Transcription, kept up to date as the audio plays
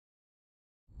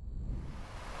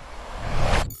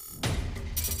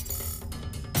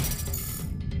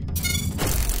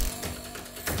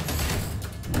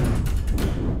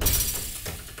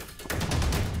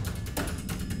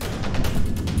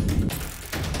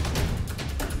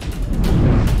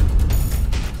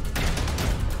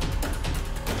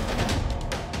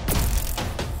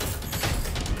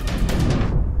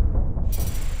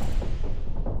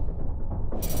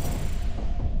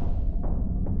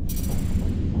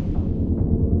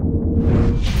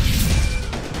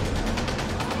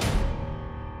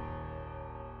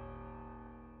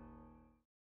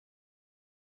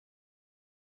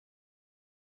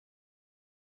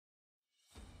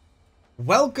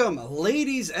Welcome,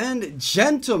 ladies and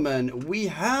gentlemen. We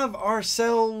have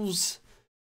ourselves,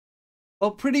 well,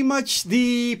 pretty much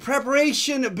the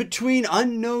preparation between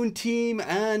Unknown Team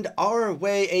and our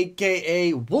way,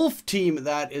 aka Wolf Team,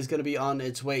 that is going to be on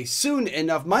its way soon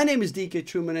enough. My name is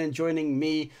DKTruman, and joining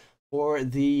me for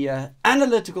the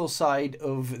analytical side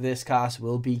of this cast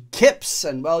will be Kips.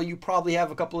 And well, you probably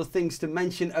have a couple of things to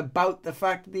mention about the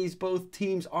fact that these both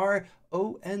teams are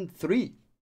 0-3.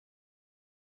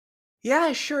 Yeah,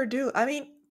 I sure do. I mean,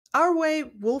 our way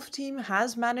Wolf Team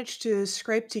has managed to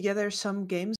scrape together some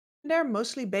games there,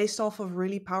 mostly based off of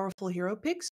really powerful hero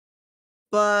picks.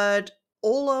 But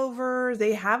all over,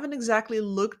 they haven't exactly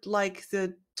looked like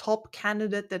the top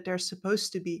candidate that they're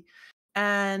supposed to be.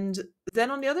 And then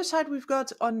on the other side, we've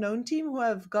got Unknown Team, who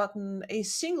have gotten a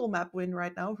single map win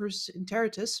right now versus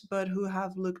Interitus, but who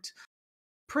have looked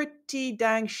pretty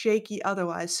dang shaky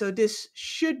otherwise. So this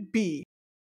should be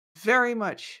very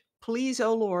much, please,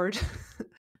 oh Lord,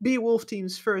 be Wolf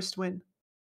Team's first win.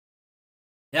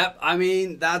 Yep, I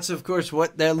mean, that's of course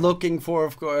what they're looking for,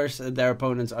 of course. Their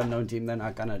opponent's Unknown Team, they're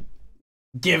not going to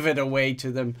give it away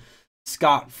to them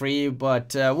scot-free.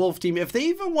 But Wolf Team, if they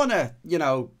even want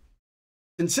to,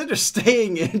 consider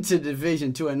staying into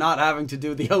Division 2 and not having to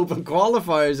do the open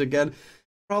qualifiers again,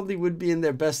 probably would be in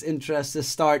their best interest to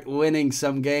start winning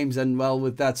some games. And well,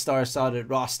 with that star-studded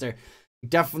roster,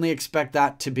 definitely expect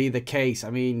that to be the case. I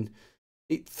mean,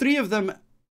 3 of them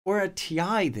were at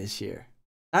TI this year.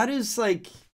 That is like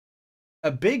a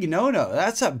big no-no.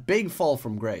 That's a big fall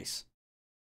from grace.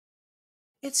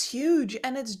 It's huge,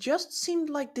 and it's just seemed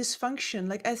like dysfunction.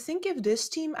 Like, I think if this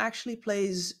team actually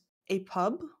plays a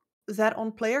pub, that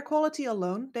on player quality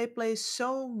alone, they play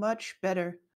so much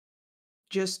better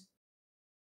just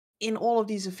in all of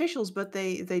these officials, but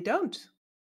they don't.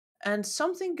 And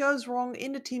something goes wrong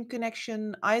in the team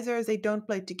connection. Either they don't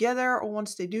play together, or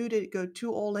once they do, they go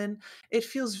too all in. It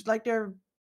feels like they're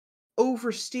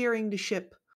oversteering the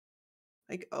ship.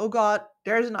 Like, oh god,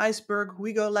 there's an iceberg,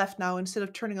 we go left now. Instead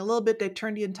of turning a little bit, they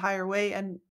turn the entire way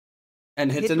and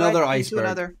hit hit right another into iceberg.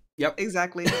 another. Yep.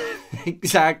 Exactly.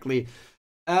 Exactly.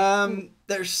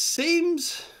 There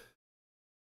seems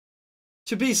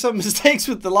to be some mistakes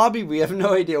with the lobby. We have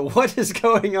no idea what is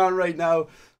going on right now,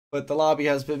 but the lobby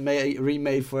has been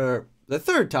remade for the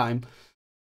 3rd time.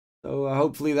 So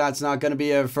hopefully that's not going to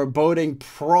be a foreboding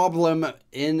problem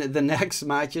in the next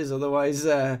matches. Otherwise,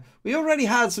 we already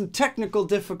had some technical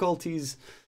difficulties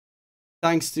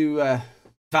thanks to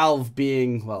Valve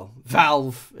being, well,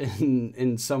 Valve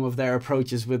in some of their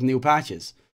approaches with new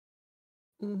patches.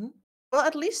 Well,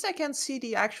 at least I can see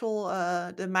the actual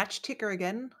the match ticker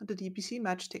again, the DPC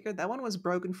match ticker. That one was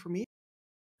broken for me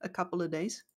a couple of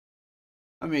days.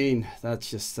 I mean, that's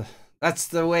just that's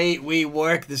the way we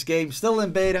work. This game's still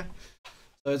in beta,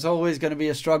 so it's always going to be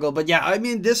a struggle. But yeah, I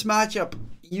mean, this matchup,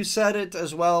 you said it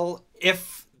as well.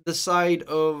 If the side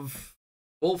of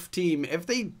Wolf Team, if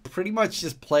they pretty much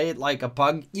just play it like a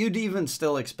pug, you'd even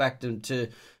still expect them to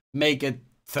make it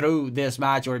through this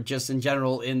match, or just in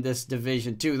general in this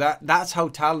Division 2. That's how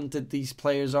talented these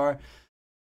players are.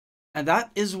 And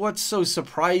that is what's so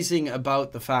surprising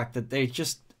about the fact that they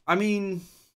just, I mean,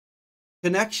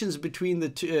 connections between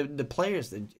the players,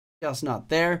 they're just not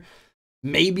there.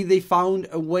 Maybe they found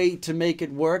a way to make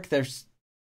it work. There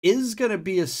is going to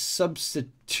be a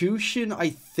substitution, I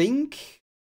think,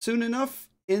 soon enough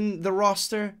in the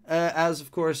roster, as of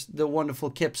course the wonderful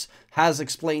Kips has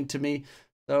explained to me.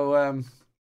 So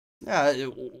yeah,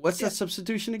 what's that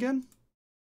substitution again?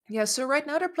 Yeah, so right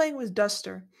now they're playing with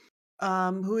Duster,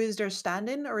 who is their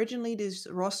stand-in. Originally, this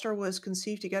roster was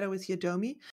conceived together with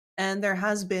Yodomi, and there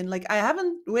has been, like, I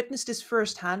haven't witnessed this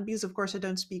firsthand because, of course, I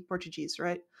don't speak Portuguese,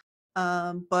 right?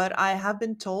 But I have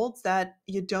been told that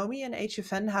Yodomi and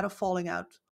HFN had a falling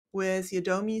out, with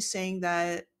Yodomi saying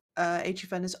that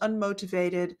HFN is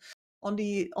unmotivated, on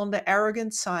the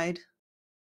arrogant side,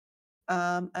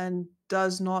 and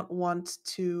does not want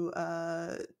to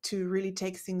really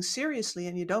take things seriously.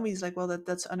 And Yodomi's like, well,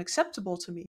 that's unacceptable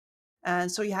to me.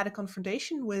 And so he had a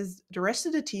confrontation with the rest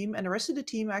of the team, and the rest of the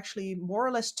team actually more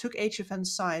or less took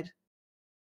HFN's side.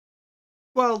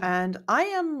 Well, and I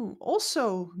am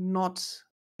also not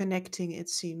connecting, it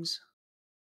seems.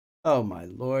 oh my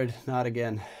lord, not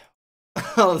again.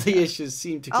 All the issues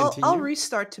seem to continue. I'll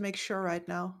restart to make sure right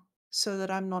now, so that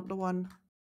I'm not the one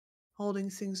holding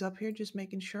things up here, just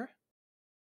making sure.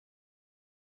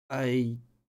 I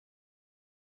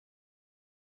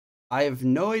have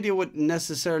no idea what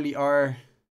necessarily are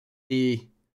the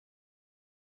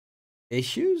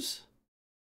issues.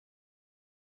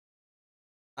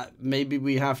 Maybe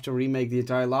we have to remake the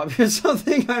entire lobby or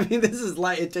something. I mean, this is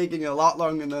like taking a lot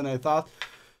longer than I thought.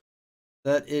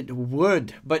 that it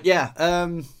would. But yeah,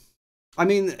 I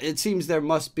mean, it seems there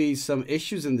must be some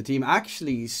issues in the team.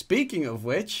 Actually, speaking of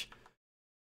which,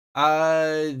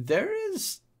 there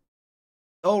is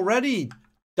already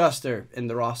Duster in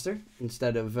the roster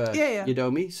instead of Yeah.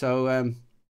 Yudomi. So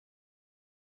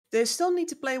They still need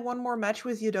to play one more match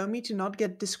with Yodomi to not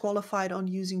get disqualified on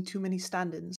using too many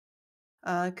stand-ins.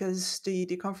 Because the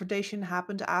confrontation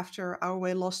happened after Our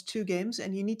Way lost 2 games,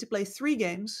 and you need to play 3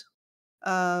 games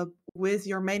with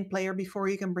your main player before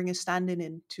you can bring a stand-in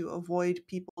in to avoid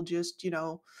people just,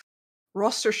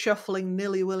 roster shuffling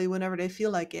nilly-willy whenever they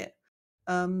feel like it.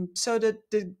 So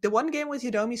the one game with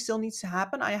Yudomi still needs to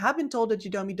happen. I have been told that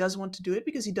Yudomi does want to do it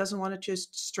because he doesn't want to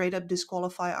just straight up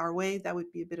disqualify Our Way. That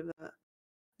would be a bit of a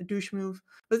douche move.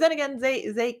 But then again,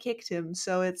 they kicked him,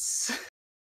 so it's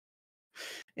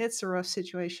it's a rough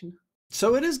situation.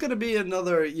 so it is going to be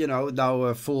another, now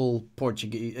a full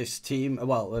Portuguese team,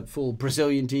 well, a full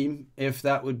Brazilian team, if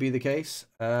that would be the case,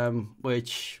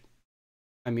 which,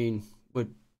 I mean,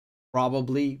 would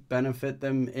probably benefit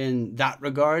them in that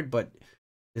regard, but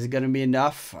is it going to be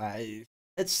enough?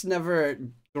 It's never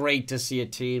great to see a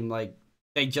team like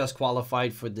they just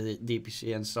qualified for the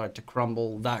DPC and start to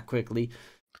crumble that quickly.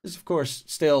 It's, of course,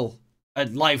 still a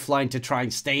lifeline to try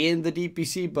and stay in the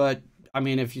DPC, but I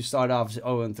mean, if you start off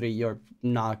 0-3, you're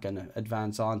not going to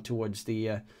advance on towards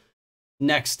the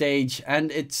next stage.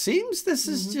 And it seems this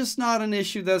is just not an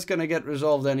issue that's going to get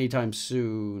resolved anytime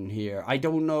soon here. I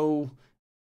don't know.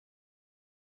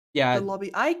 Yeah. The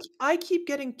lobby. I keep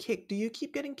getting kicked. Do you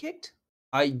keep getting kicked?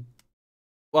 I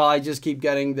just keep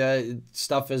getting the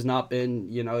stuff has not been,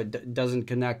 it doesn't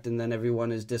connect, and then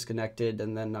everyone is disconnected,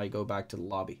 and then I go back to the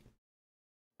lobby.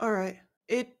 All right.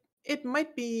 It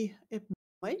might be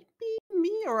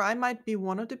me, or I might be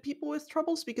one of the people with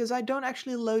troubles because I don't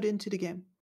actually load into the game.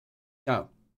 Oh.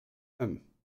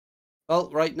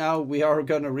 Well, right now we are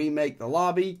going to remake the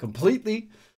lobby completely.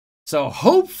 So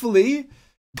hopefully,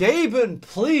 Gaben,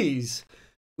 please,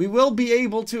 we will be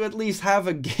able to at least have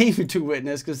a game to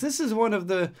witness, because this is one of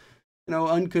the,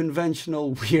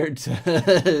 unconventional, weird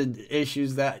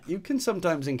issues that you can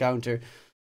sometimes encounter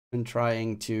when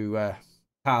trying to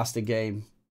pass the game.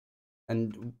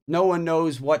 And no one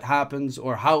knows what happens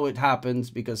or how it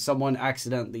happens because someone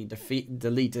accidentally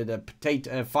deleted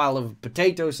a file of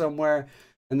potato somewhere,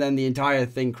 and then the entire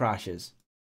thing crashes.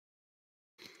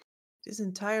 It is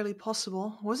entirely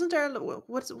possible. Wasn't there?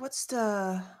 What's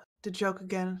the joke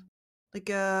again? Like,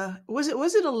 was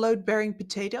it a load-bearing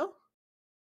potato?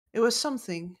 It was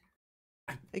something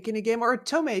like in a game, or a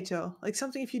tomato, like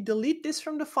something. If you delete this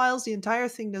from the files, the entire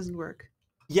thing doesn't work.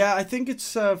 Yeah, I think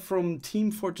it's from Team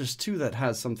Fortress 2 that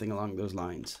has something along those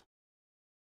lines.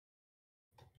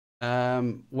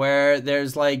 Where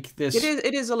there's like this.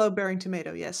 It is a load-bearing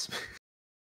tomato. Yes.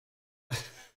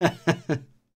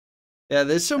 Yeah,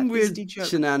 there's some weird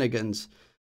shenanigans.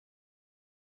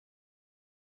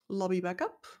 Lobby back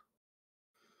up.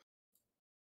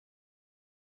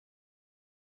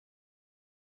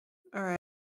 All right.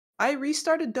 I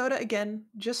restarted Dota again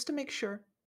just to make sure.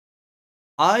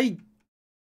 I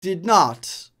did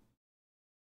not.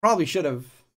 Probably should have.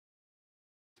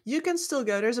 You can still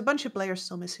go. There's a bunch of players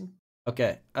still missing.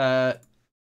 Okay.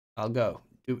 I'll go.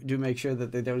 Do make sure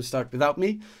that they don't start without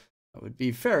me. That would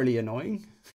be fairly annoying.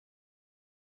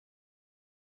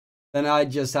 Then I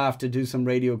just have to do some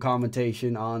radio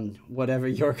commentation on whatever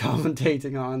you're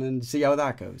commentating on and see how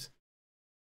that goes.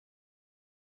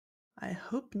 I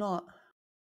hope not.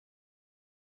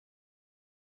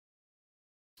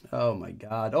 Oh my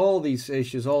god. All these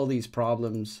issues, all these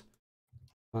problems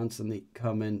constantly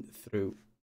coming through.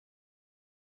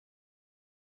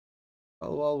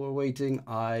 Well, while we're waiting,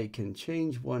 I can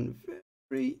change one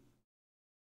very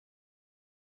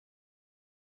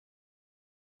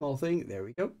small thing. There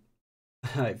we go.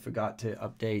 I forgot to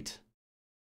update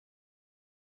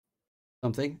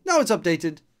something. Now it's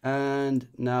updated, and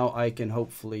now I can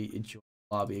hopefully join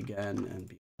the lobby again and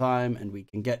be on time, and we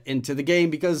can get into the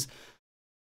game because,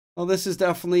 well, this is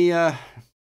definitely. I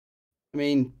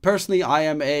mean, personally, I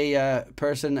am a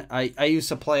person. I used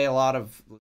to play a lot of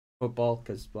football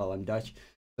because, well, I'm Dutch,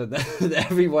 so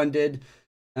everyone did.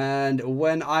 And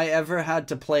when I ever had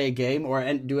to play a game or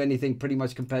do anything pretty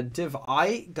much competitive,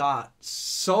 I got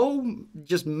so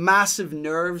just massive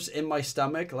nerves in my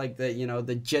stomach, like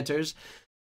the jitters.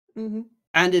 Mm-hmm.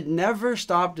 And it never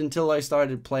stopped until I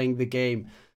started playing the game.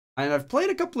 And I've played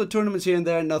a couple of tournaments here and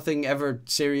there, nothing ever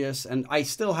serious. And I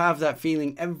still have that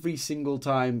feeling every single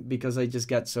time because I just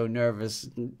get so nervous.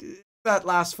 That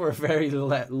lasts for a very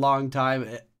long time.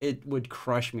 It would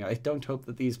crush me. I don't hope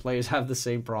that these players have the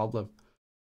same problem.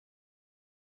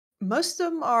 Most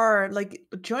of them are like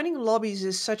joining lobbies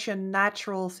is such a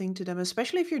natural thing to them,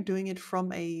 especially if you're doing it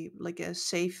from a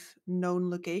safe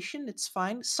known location. It's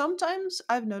fine. Sometimes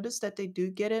I've noticed that they do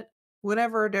get it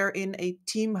whenever they're in a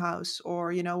team house,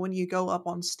 or when you go up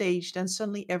on stage, then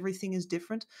suddenly everything is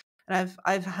different. And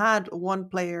I've had one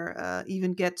player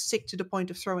even get sick to the point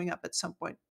of throwing up at some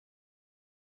point.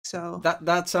 So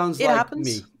That sounds it like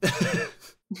happens.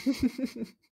 me.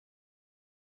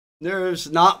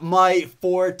 Nerves not my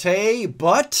forte,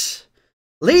 but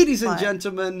ladies and But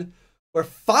gentlemen, we're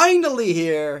finally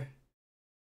here.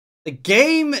 The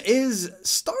game is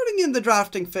starting in the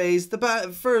drafting phase.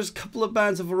 The first couple of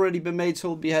bans have already been made, so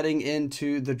we'll be heading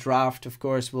into the draft. Of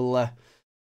course, we'll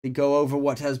go over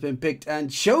what has been picked and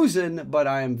chosen, but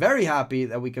I am very happy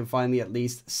that we can finally at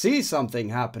least see something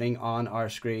happening on our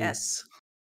screen. yes.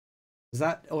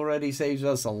 That already saves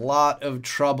us a lot of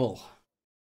trouble.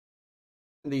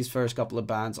 These first couple of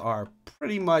bans are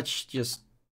pretty much just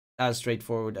as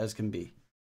straightforward as can be.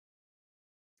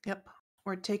 Yep.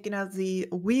 We're taking out the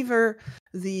Weaver,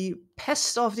 the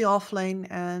pest of the offlane,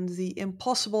 and the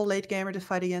impossible late gamer to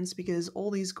fight against, because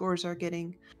all these cores are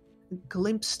getting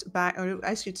glimpsed back, or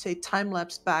I should say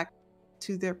time-lapsed back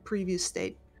to their previous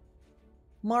state.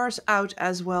 Mars out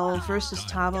as well versus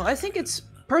Tavo. I think it's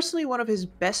personally one of his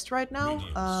best right now.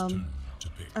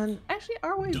 And actually,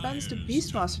 Arway bans the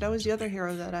Beastmaster. That was the other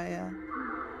hero that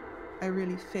I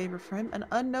really favor for him. An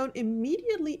Unknown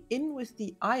immediately in with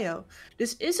the IO.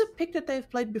 This is a pick that they've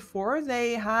played before.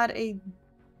 They had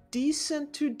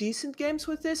two decent games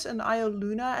with this, an IO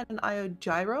Luna and an IO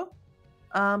Gyro.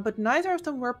 But neither of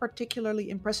them were particularly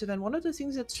impressive. And one of the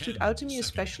things that stood out to me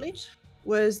especially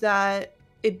was that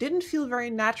it didn't feel very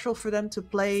natural for them to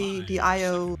play the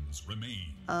IO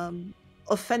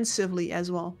offensively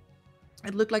as well.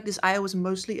 It looked like this IO was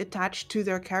mostly attached to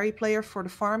their carry player for the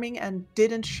farming and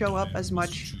didn't show up as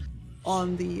much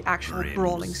on the actual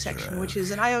brawling section, which is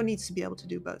an IO needs to be able to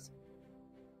do both.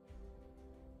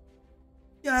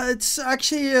 Yeah, it's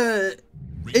actually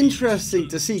interesting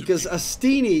to see, because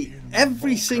Astini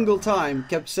every single time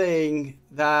kept saying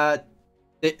that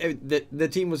the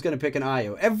team was going to pick an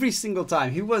IO. Every single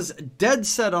time. He was dead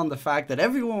set on the fact that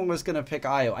everyone was going to pick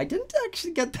IO. I didn't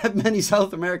actually get that many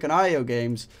South American IO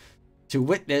games to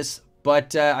witness,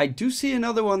 but I do see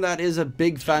another one that is a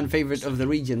big fan favorite of the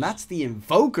region. That's the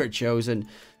Invoker chosen.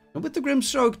 And with the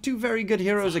Grimstroke, two very good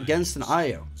heroes against an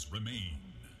IO.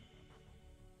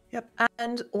 Yep,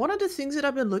 and one of the things that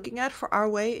I've been looking at for our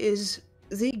way is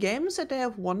the games that they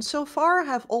have won so far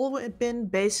have all been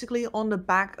basically on the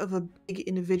back of a big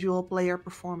individual player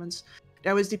performance.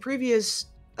 There was the previous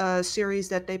series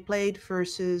that they played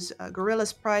versus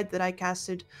Gorilla's Pride that I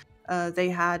casted. They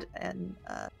had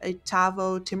a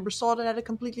Tavo Timbersaw that had a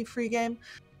completely free game.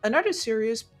 Another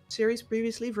series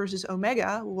previously versus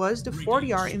Omega was the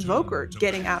 40R Invoker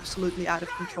getting absolutely out of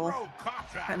control.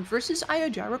 And versus IO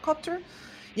Gyrocopter,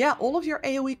 yeah, all of your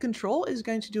AoE control is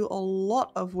going to do a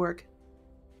lot of work.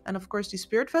 And of course the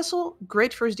Spirit Vessel,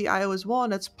 great versus the IO as well,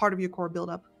 and that's part of your core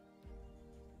build-up.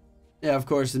 Yeah, of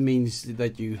course it means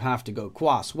that you have to go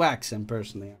Quas, Wax, and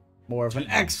personally more of an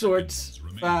Exort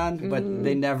fan, but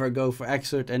they never go for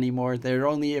Exort anymore. There are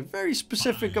only a very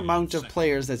specific amount of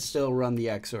players that still run the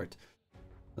Exort.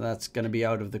 So that's going to be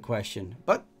out of the question.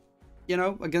 But, you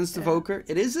know, against the Evoker,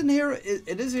 it is a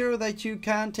hero that you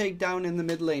can take down in the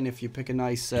mid lane if you pick a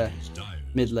nice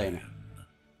mid laner.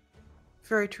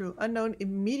 Very true. Unknown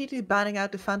immediately banning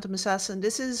out the Phantom Assassin.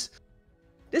 This is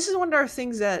one of our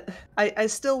things that I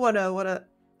still wanna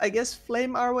I guess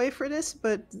flame our way for this,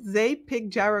 but they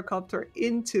picked Gyrocopter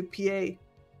into PA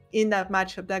in that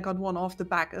matchup that got won off the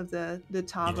back of the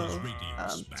Tavo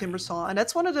Timbersaw. And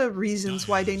that's one of the reasons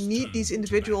why they need these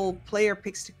individual player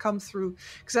picks to come through,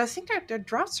 because I think their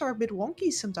drafts are a bit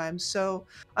wonky sometimes. So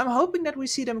I'm hoping that we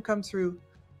see them come through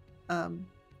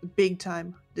big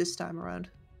time this time around.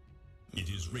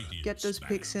 Get those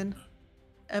picks in.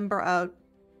 Ember out.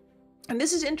 And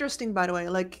this is interesting, by the way.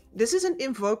 Like, this is an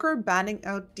Invoker banning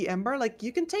out the Ember. Like,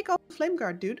 you can take off the Flame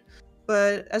Guard, dude.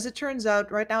 But as it turns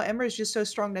out, right now, Ember is just so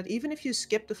strong that even if you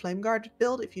skip the Flame Guard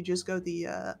build, if you just go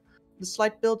the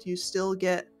Slight build, you still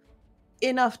get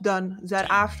enough done that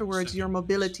afterwards your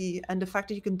mobility and the fact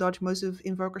that you can dodge most of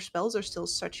Invoker spells are still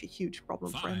such a huge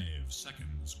problem for him. 5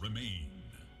 seconds remain.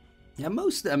 Yeah,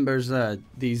 most Embers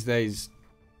these days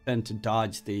tend to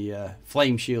dodge the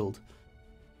Flame Shield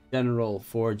general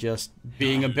for just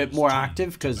being a bit more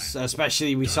active, because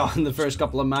especially we saw in the first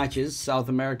couple of matches, South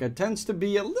America tends to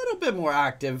be a little bit more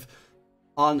active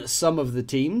on some of the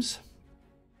teams.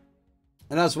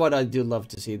 And that's what I do love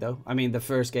to see, though. I mean, the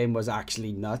first game was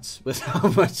actually nuts with how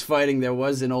much fighting there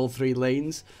was in all three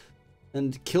lanes.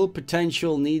 And kill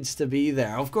potential needs to be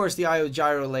there. Of course, the IO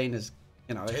Gyro lane is,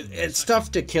 you know, it's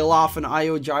tough to kill off an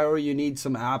IO Gyro. You need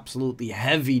some absolutely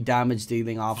heavy damage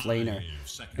dealing off laner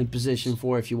in position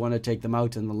 4 if you want to take them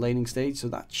out in the laning stage. So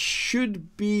that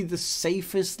should be the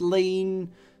safest lane,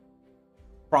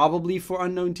 probably, for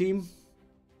Unknown Team.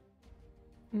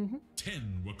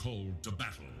 10 were called to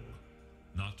battle.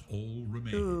 Not all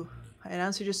remain. Ooh.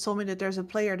 Announcer just told me that there's a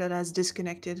player that has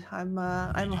disconnected. I'm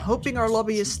hoping our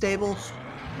lobby is stable.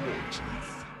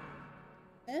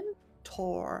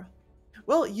 Mentor.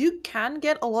 Well, you can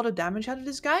get a lot of damage out of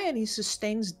this guy and he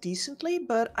sustains decently,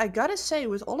 but I gotta say,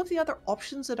 with all of the other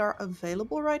options that are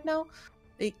available right now,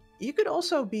 you could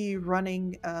also be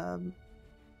running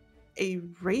a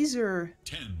Razor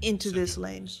into this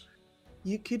lane.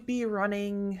 You could be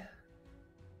running...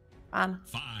 Man,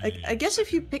 I guess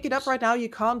if you pick it up right now, you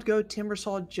can't go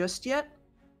Timbersaw just yet.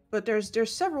 But there's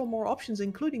several more options,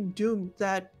 including Doom,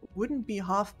 that wouldn't be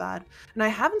half bad. And I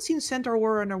haven't seen Centaur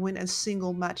Warrunner win a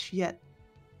single match yet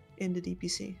in the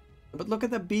DPC. But look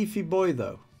at that beefy boy,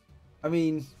 though. I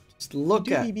mean, just look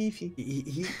at... Be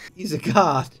beefy. He's a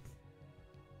god.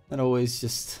 And always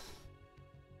just...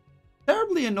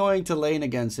 terribly annoying to lane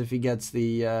against if he gets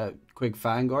the quick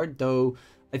Vanguard, though...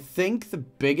 I think the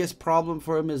biggest problem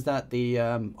for him is that the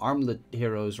armlet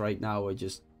heroes right now are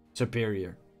just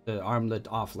superior. The armlet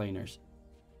offlaners.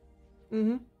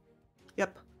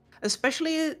 Yep.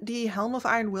 Especially the Helm of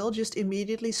Iron Will just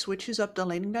immediately switches up the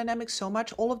laning dynamics so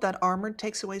much. All of that armor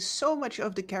takes away so much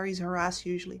of the carry's harass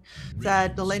usually.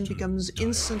 That the lane becomes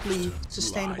instantly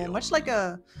sustainable. Much like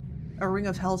a Ring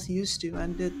of Health used to.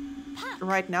 And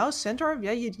right now, Centaur,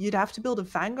 yeah, you'd have to build a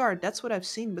Vanguard. That's what I've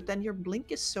seen. But then your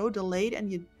blink is so delayed and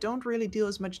you don't really deal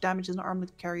as much damage as an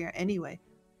armlet carrier anyway.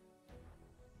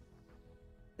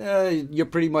 You're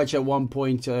pretty much at one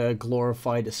point a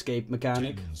glorified escape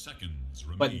mechanic.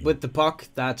 But with the puck,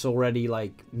 that's already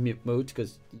like moot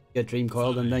because you get Dream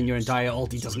Coiled and then your entire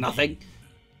ulti does nothing.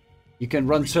 You can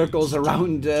run circles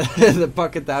around the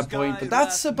puck at that point. But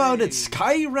that's about it.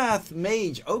 Skywrath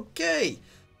Mage. Okay.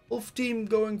 Wolf team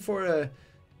going for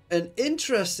an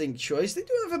interesting choice. They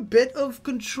do have a bit of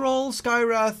control.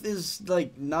 Skywrath is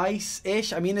like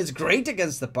nice-ish. I mean, it's great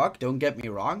against the puck, don't get me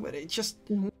wrong, but it's just...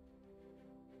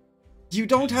 You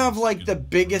don't have like the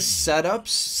biggest setups.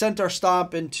 Centaur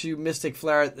Stomp into Mystic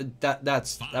Flare,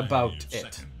 that's about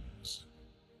it.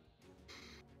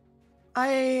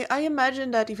 I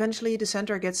imagine that eventually the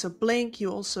Centaur gets a blink.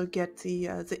 You also get the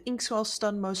Inkswell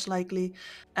stun most likely.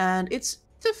 And it's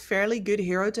a fairly good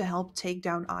hero to help take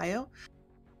down Io.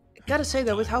 Gotta say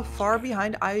though, with how far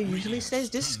behind Io usually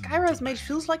stays, this Skywrath Mage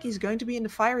feels like he's going to be in the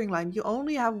firing line. You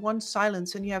only have one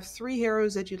silence and you have 3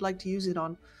 heroes that you'd like to use it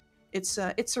on. It's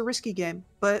a risky game,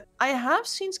 but I have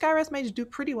seen Skywrath Mage do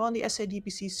pretty well in the SA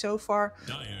DPC so far.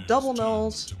 Double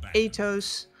nulls,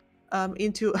 Atos,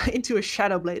 into a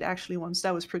Shadow Blade actually once.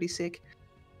 That was pretty sick.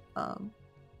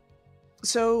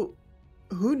 So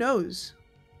who knows?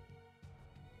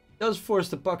 Does force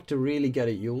the puck to really get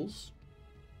a Yules.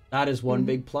 That is one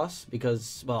big plus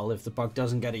because, well, if the puck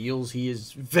doesn't get a Yules, he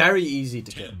is very easy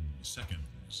to kill. 10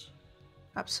 seconds.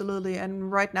 Absolutely, and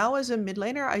right now as a mid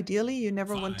laner, ideally you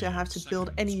never want to have to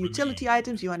build any utility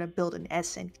items. You want to build an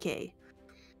SNK.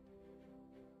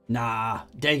 Nah,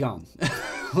 Dagon,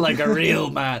 like a real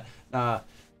man.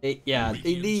 They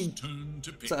need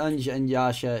Sanj and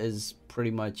Yasha is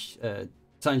pretty much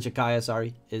Sanj Kaya,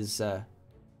 sorry, is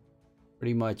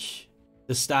pretty much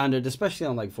the standard, especially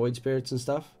on like Void Spirits and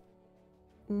stuff.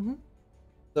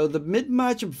 So the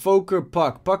mid-match Invoker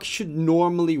Puck should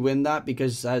normally win that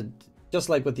because just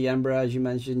like with the Ember, as you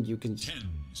mentioned, you can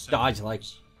dodge like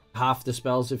half the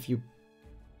spells if you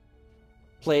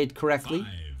play it correctly. 5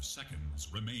 seconds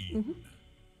remain.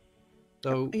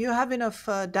 So you have enough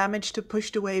damage to push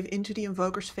the wave into the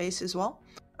Invoker's face as well,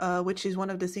 which is one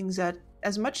of the things that,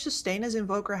 as much sustain as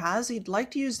Invoker has, he'd like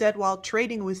to use that while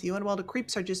trading with you and while the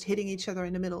creeps are just hitting each other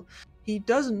in the middle. He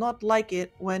does not like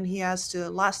it when he has to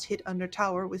last hit under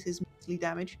tower with his measly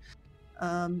damage,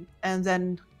 and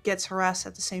then gets harassed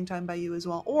at the same time by you as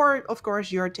well. Or, of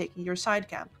course, you're taking your side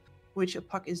camp, which a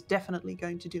puck is definitely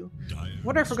going to do.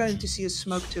 Wonder if we're going to see a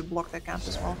smoke to block that camp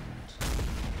as well.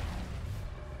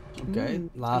 Okay,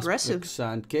 last pick,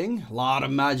 Sand King. A lot of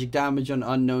magic damage on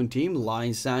Unknown Team.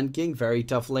 Line Sand King, very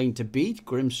tough lane to beat.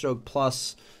 Grimstroke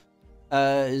plus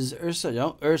is Ursa.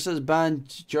 No, Ursa's banned,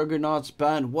 Juggernaut's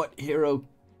banned. What hero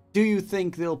do you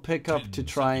think they'll pick up to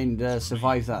try and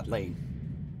survive that lane?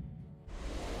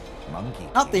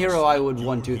 Not the hero I would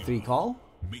 1, 2, 3 call.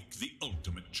 Make the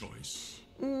ultimate choice.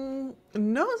 No,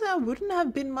 that wouldn't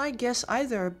have been my guess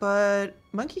either, but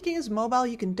Monkey King is mobile.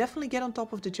 You can definitely get on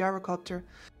top of the gyrocopter.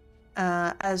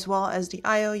 as well as the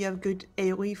IO. You have good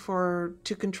AoE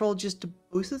to control just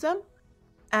both of them.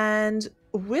 And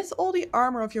with all the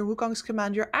armor of your Wukong's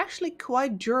command, you're actually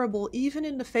quite durable, even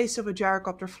in the face of a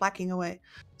gyrocopter flacking away.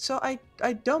 So I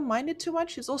don't mind it too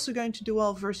much. It's also going to do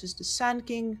well versus the Sand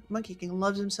King. Monkey King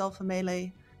loves himself a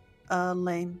melee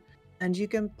lane. And you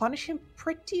can punish him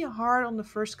pretty hard on the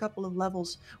first couple of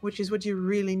levels, which is what you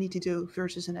really need to do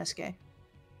versus an SK.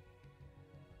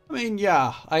 I mean,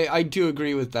 yeah, I do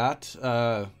agree with that.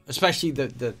 Especially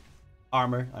the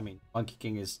armor. I mean, Monkey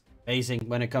King is amazing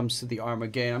when it comes to the armor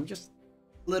game. I'm just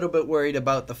a little bit worried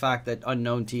about the fact that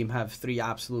Unknown Team have 3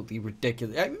 absolutely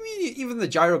ridiculous... I mean, even the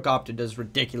gyrocopter does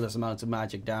ridiculous amounts of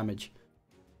magic damage.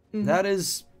 Mm-hmm. That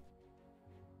is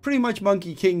pretty much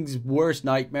Monkey King's worst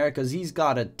nightmare, because he's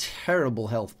got a terrible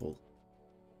health pool.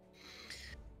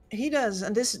 He does,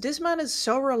 and this man is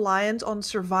so reliant on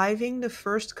surviving the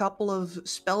first couple of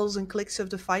spells and clicks of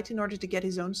the fight in order to get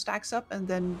his own stacks up and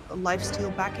then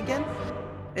lifesteal back again.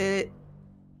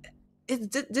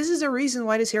 This is the reason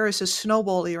why this hero is so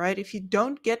snowbally, right? If you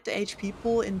don't get the HP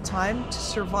pool in time to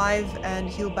survive and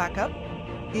heal back up,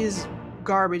 he's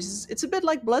garbage. It's a bit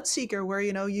like Bloodseeker, where,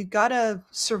 you know, you gotta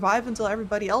survive until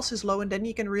everybody else is low and then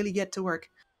you can really get to work.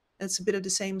 It's a bit of the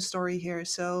same story here,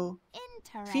 so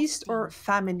feast or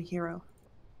famine hero.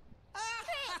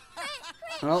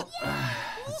 Well,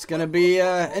 it's gonna be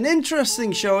an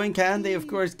interesting showing. Can they, of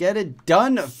course, get it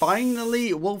done?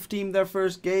 Finally, Wolf Team their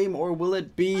first game, or will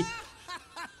it be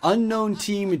Unknown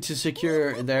Team to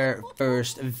secure their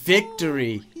first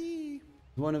victory?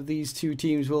 One of these two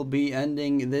teams will be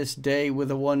ending this day with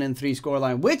a 1-3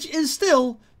 scoreline, which is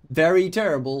still very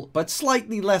terrible, but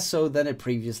slightly less so than it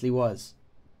previously was.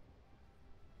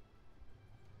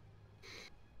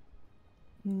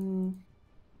 And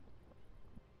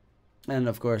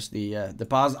of course the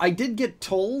pause. I did get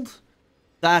told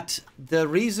that the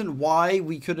reason why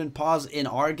we couldn't pause in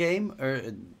our game, or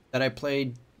that I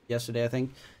played yesterday, I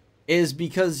think, is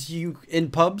because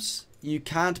in pubs you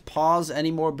can't pause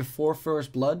anymore before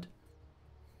first blood.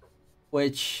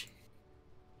 Which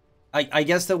I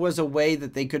guess there was a way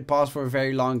that they could pause for a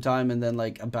very long time and then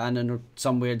like abandon or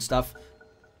some weird stuff.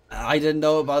 I didn't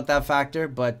know about that factor,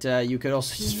 but you could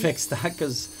also just fix that,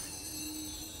 because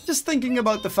just thinking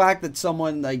about the fact that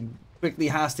someone like quickly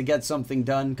has to get something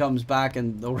done, comes back,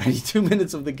 and already 2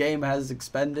 minutes of the game has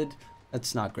expended,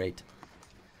 that's not great.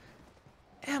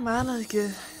 Yeah, man, like,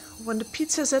 when the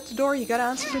pizza's at the door, you gotta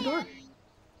answer the door. I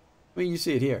mean, you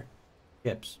see it here.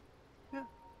 Kips. Yeah.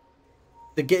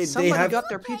 Somebody got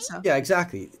their pizza. Yeah,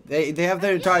 exactly. They have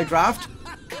their entire draft.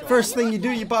 First thing you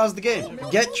do, you pause the game.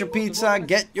 Get your pizza,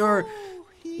 get your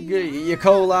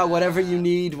cola, whatever you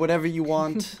need, whatever you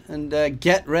want, and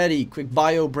get ready. Quick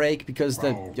bio break, because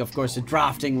of course the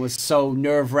drafting was so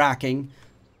nerve-wracking.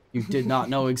 You did not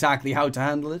know exactly how to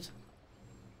handle it.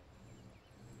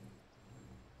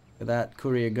 Look at that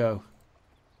courier go.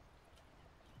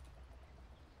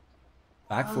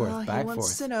 Back forth, back he wants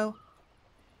forth. to know.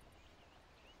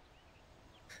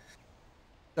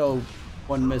 So,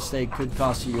 one mistake could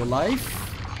cost you your life.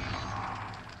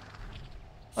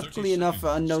 Luckily enough,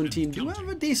 Unknown Team do have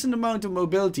a decent amount of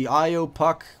mobility. IO,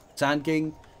 Puck, Sand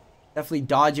King, definitely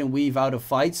dodge and weave out of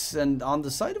fights. And on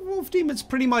the side of Wolf Team, it's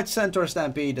pretty much Centaur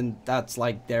Stampede, and that's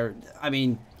like their... I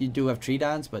mean, you do have Tree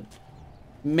Dance, but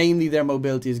mainly their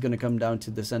mobility is going to come down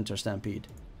to the Centaur Stampede.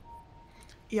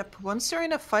 Yep, once they're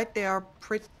in a fight, they are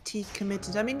pretty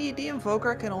committed. I mean, the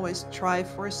Invoker can always try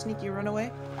for a sneaky runaway,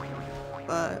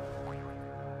 but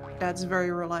that's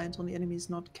very reliant on the enemies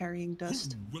not carrying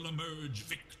dust. Who will emerge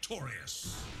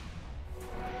victorious?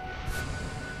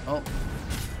 Oh,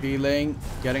 feeling,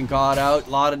 getting caught out, a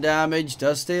lot of damage,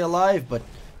 does stay alive, but...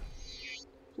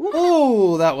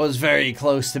 Oh, that was very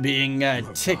close to being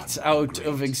ticked out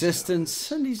of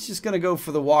existence. And he's just going to go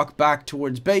for the walk back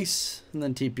towards base, and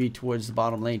then TP towards the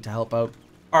bottom lane to help out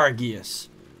Arceus.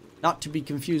 Not to be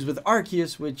confused with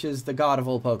Arceus, which is the god of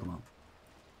all Pokemon.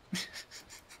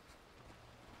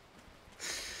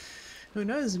 Who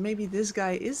knows, maybe this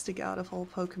guy is the god of all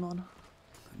Pokemon.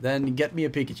 Then get me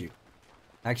a Pikachu.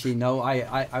 Actually, no,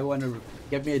 I want to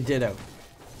get me a Ditto.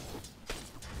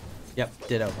 Yep,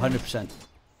 Ditto, 100%.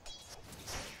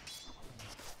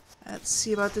 Let's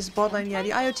see about this bot lane. Yeah,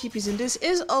 the IOTPs in this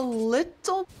is a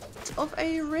little bit of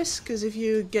a risk, because if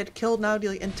you get killed now,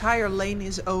 the entire lane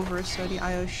is over, so the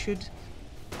IO should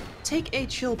take a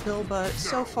chill pill, but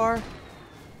so far,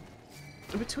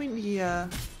 between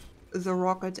the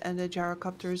rocket and the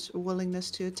gyrocopter's willingness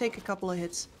to take a couple of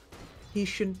hits, he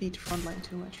shouldn't beat the front line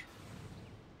too much.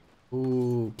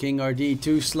 Ooh, King RD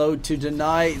too slow to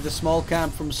deny the small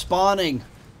camp from spawning.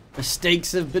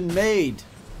 Mistakes have been made.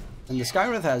 And the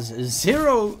Skywrath has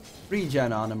 0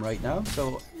 regen on him right now,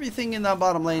 so everything in that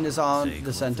bottom lane is on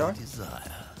the Centaur.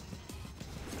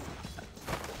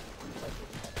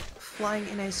 Flying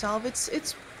in a salve,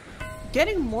 it's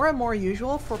getting more and more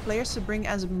usual for players to bring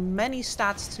as many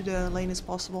stats to the lane as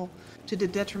possible, to the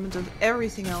detriment of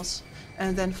everything else,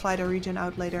 and then fly the regen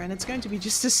out later. And it's going to be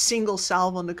just a single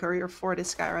salve on the courier for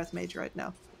this Skywrath mage right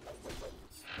now.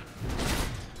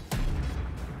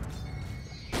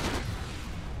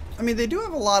 I mean, they do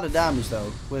have a lot of damage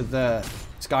though with the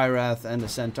Skywrath and the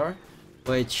Centaur,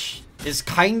 which is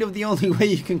kind of the only way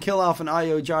you can kill off an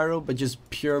IO gyro, but just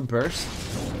pure burst.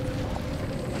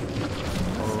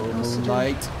 Oh,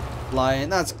 Moonlight flying.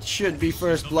 That should be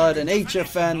first blood. And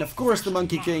HFN, of course, the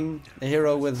Monkey King, the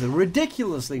hero with a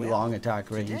ridiculously long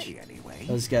attack range,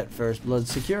 does get first blood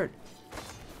secured.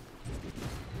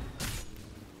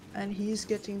 And he's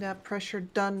getting that pressure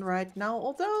done right now,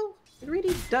 although it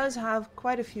really does have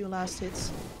quite a few last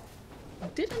hits.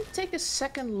 Didn't take a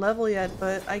second level yet,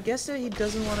 but I guess that he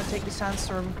doesn't want to take the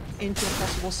Sandstorm into a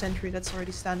possible sentry that's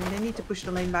already standing. They need to push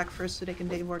the lane back first so they can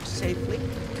dayward safely.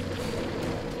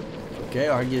 Okay,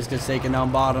 Arceus gets taken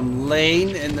down bottom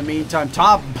lane. In the meantime,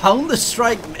 top boundless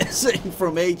strike missing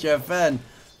from HFN.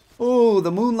 Oh,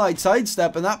 the Moonlight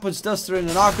sidestep, and that puts Duster in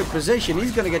an awkward position.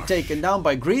 He's going to get taken down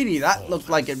by Greedy. That looked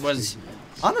like it was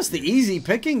honestly easy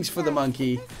pickings for the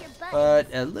Monkey. But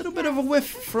a little bit of a whiff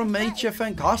from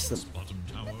HFN cost them.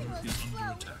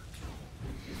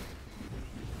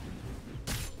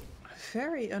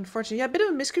 Very unfortunate. Yeah, a bit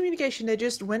of a miscommunication. They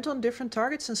just went on different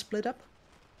targets and split up.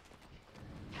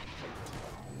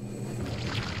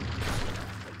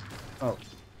 Oh,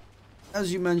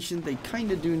 as you mentioned, they kind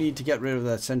of do need to get rid of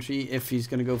that sentry if he's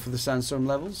going to go for the Sandstorm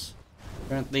levels.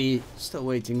 Currently, still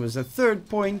waiting was the third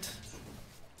point.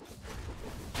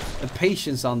 The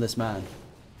patience on this man.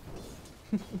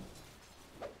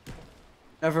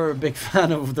 Never a big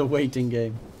fan of the waiting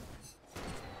game.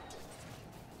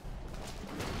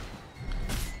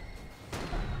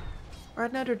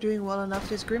 Right now they're doing well enough.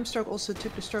 This Grimstroke also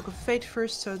took the Stroke of Fate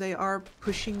first, so they are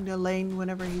pushing the lane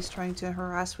whenever he's trying to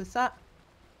harass with that.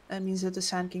 That means that the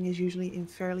Sand King is usually in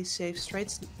fairly safe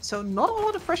straits. So not a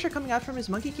lot of pressure coming out from his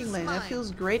Monkey King lane. That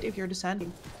feels great if you're the Sand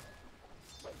King.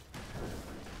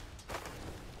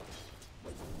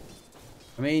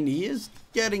 I mean, he is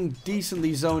getting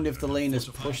decently zoned if the lane is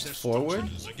pushed forward,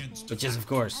 which is of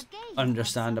course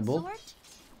understandable.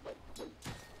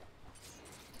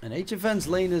 And HFN's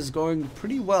lane is going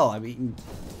pretty well. I mean,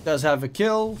 does have a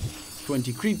kill,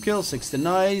 20 creep kills, 6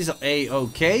 denies,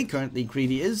 A-OK. Currently,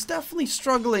 Greedy is definitely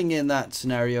struggling in that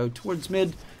scenario. Towards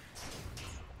mid,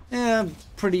 yeah,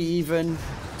 pretty even.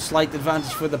 Slight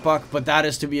advantage for the Puck, but that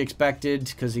is to be expected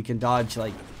because he can dodge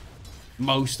like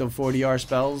most of 40R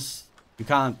spells. You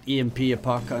can't EMP a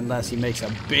Puck unless he makes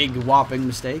a big whopping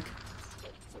mistake.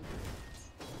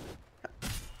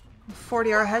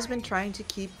 40R has been trying to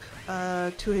keep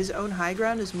to his own high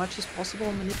ground as much as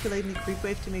possible, manipulating the creep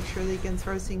wave to make sure they can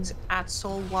throw things at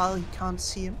Sol while he can't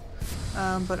see him.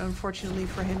 But unfortunately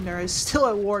for him, there is still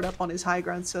a ward up on his high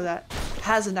ground, so that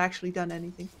hasn't actually done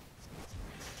anything.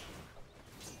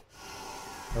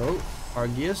 Oh,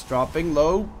 Arceus dropping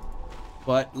low,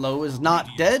 but low is not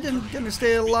dead and gonna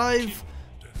stay alive.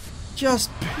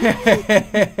 Just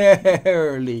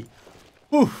barely.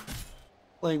 Oof.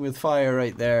 Playing with fire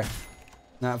right there.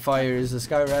 That fire is the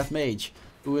Skywrath Mage,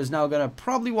 who is now going to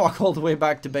probably walk all the way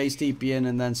back to base, TP in,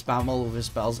 and then spam all of his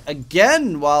spells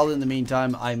again, while in the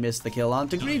meantime I missed the kill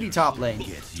onto Greedy top lane.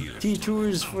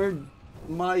 T-Tours for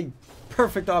my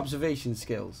perfect observation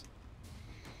skills.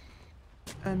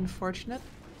 Unfortunate.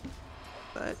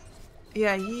 But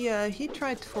yeah, he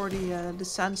tried for the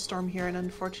Sandstorm here, and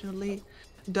unfortunately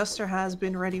Duster has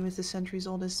been ready with the sentries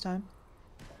all this time.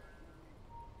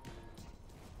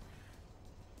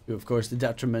 To, of course, the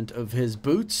detriment of his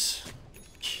boots.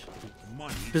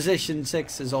 Position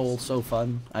 6 is also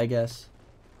fun, I guess.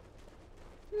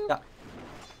 Yeah.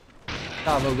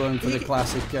 Davo going for the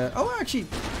classic. Oh, actually,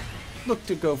 looked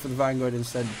to go for the Vanguard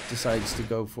instead. Decides to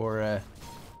go for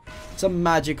some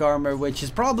magic armor, which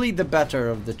is probably the better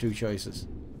of the two choices.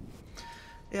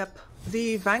 Yep.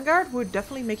 The Vanguard would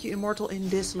definitely make you immortal in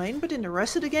this lane, but in the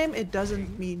rest of the game, it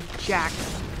doesn't mean jack.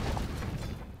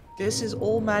 This is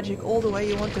all magic all the way.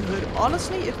 You want the hood.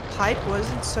 Honestly, if pipe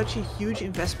wasn't such a huge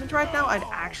investment right now, I'd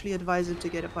actually advise him to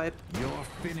get a pipe. You're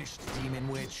finished, Demon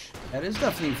Witch. That is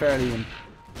definitely fairly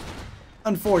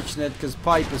unfortunate because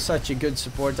pipe is such a good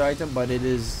support item, but it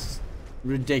is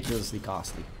ridiculously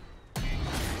costly.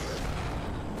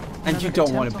 And you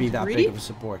don't want to be that big of a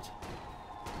support.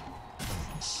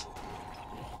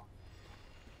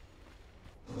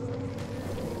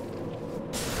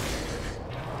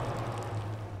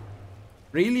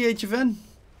 Really, HFN?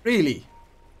 Really?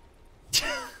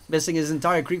 Missing his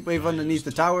entire creep wave underneath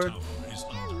the tower.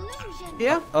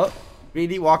 Yeah. Oh,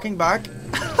 Greedy walking back.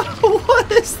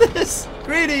 What is this?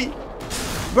 Greedy!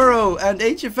 Burrow and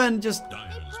HFN just...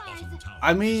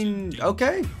 I mean,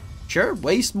 okay. Sure,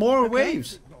 waste more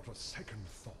waves.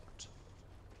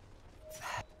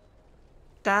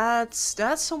 That's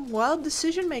some wild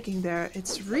decision making there.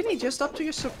 It's really just up to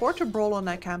your support to brawl on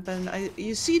that camp, and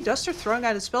you see Duster throwing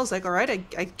out his spells like, alright,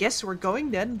 I guess we're going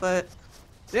then, but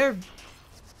they're...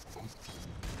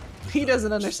 He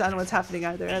doesn't understand what's happening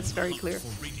either, that's very clear.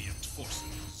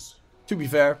 To be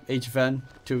fair, HFN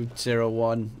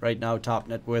 201 right now, top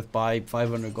net worth by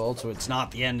 500 gold, so it's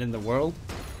not the end in the world.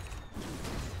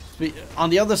 On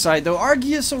the other side though,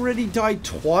 Argius already died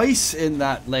twice in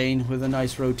that lane with a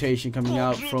nice rotation coming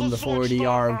out from the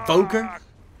 40R Voker.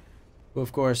 Who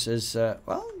of course is,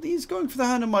 well, he's going for the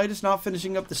Hand of Midas, not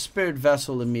finishing up the Spirit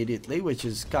Vessel immediately, which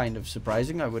is kind of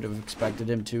surprising. I would have expected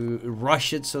him to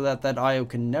rush it so that IO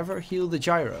can never heal the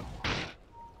Gyro.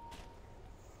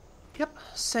 Yep,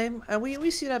 same. And we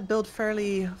see that build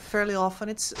fairly often.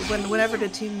 It's whenever the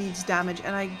team needs damage,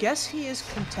 and I guess he is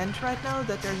content right now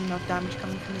that there's enough damage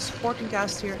coming from the supporting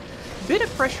cast here. Bit of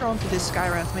pressure onto this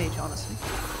Skywrath mage, honestly.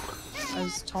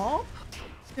 As top.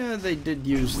 Yeah, they did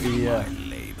use the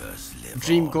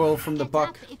Dream Coil from the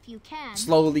puck.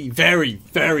 Slowly,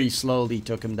 very slowly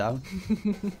took him down.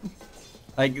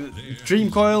 Like,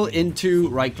 Dream Coil into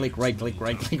right click, right click,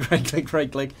 right click, right click,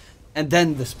 right click, and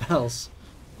then the spells.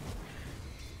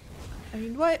 I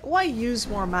mean, why use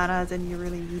more mana than you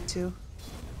really need to?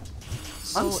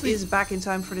 Soul Honestly, is back in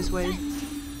time for this wave.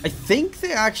 I think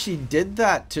they actually did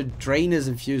that to drain his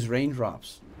infused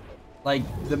raindrops. Like,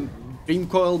 the Dream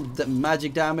Coil, the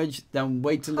magic damage, then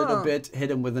waits a little bit,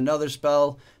 hit him with another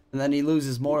spell, and then he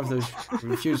loses more of those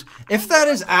infused. If that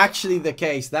is actually the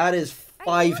case, that is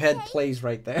 5 head plays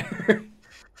right there.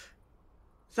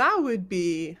 That would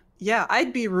be... Yeah,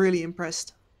 I'd be really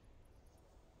impressed.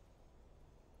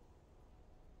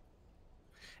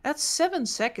 That's 7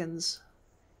 seconds.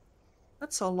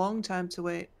 That's a long time to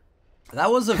wait.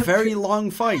 That was a very long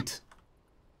fight.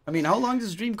 I mean, how long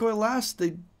does Dream Coil last?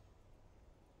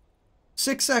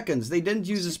 6 seconds. They didn't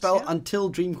use a spell until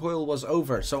Dream Coil was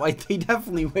over. So they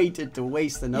definitely waited to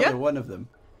waste another one of them.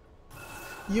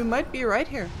 You might be right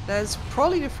here. That's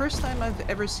probably the first time I've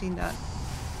ever seen that.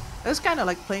 That's kind of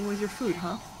like playing with your food,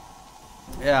 huh?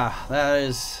 Yeah, that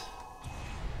is...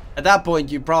 At that point,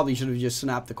 you probably should have just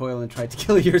snapped the coil and tried to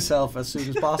kill yourself as soon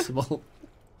as possible.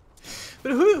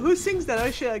 But who thinks that I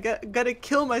should gotta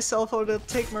kill myself or to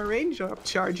take my range up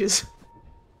charges?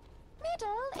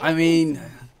 I mean,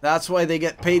 that's why they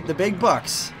get paid the big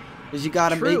bucks. Because you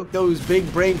gotta make those big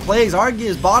brain plays.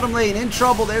 Argius bottom lane in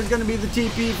trouble. There's gonna be the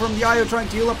TP from the IO trying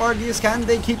to heal up Argius. Can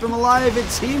they keep him alive? It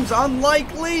seems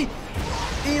unlikely.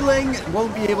 Healing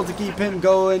won't be able to keep him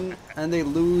going, and they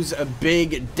lose a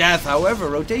big death. However,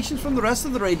 rotations from the rest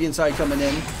of the Radiant side coming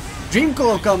in. Dream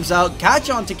Coil comes out, catch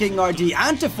on to King RD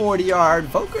and to 40R.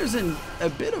 Voker's in a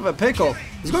bit of a pickle.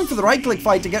 He's going for the right click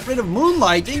fight to get rid of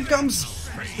Moonlight. In comes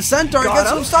the Centaur,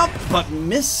 gets him stopped, but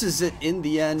misses it in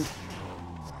the end.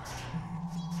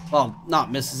 Well,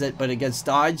 not misses it, but it gets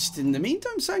dodged. In the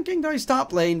meantime, Sand King dies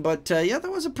top lane, but yeah,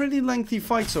 that was a pretty lengthy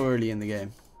fight so early in the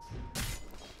game.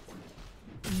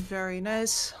 Very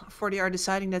nice. 40R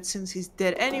deciding that since he's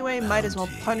dead anyway, might as well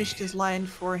punish this lion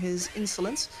for his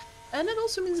insolence. And it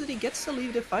also means that he gets to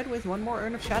leave the fight with one more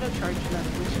Urn of Shadow charge left,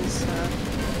 which is,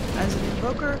 as an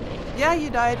invoker, yeah, you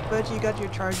died, but you got your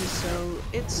charges, so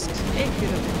it could have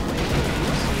been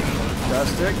way.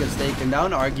 Duster gets taken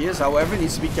down. Argius, however,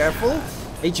 needs to be careful.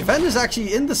 HFN is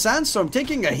actually in the Sandstorm,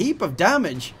 taking a heap of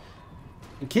damage.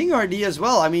 And King RD as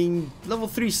well. I mean, level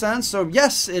 3 Sandstorm,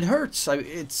 yes, it hurts.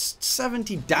 It's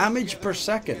 70 damage per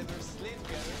second.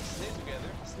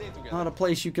 Not a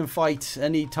place you can fight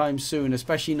anytime soon,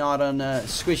 especially not on a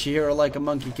squishy hero like a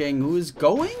Monkey King, who is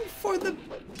going for the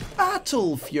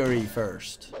Battle Fury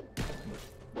first.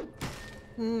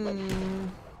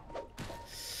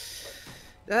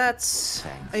 That's...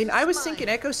 I mean, I was thinking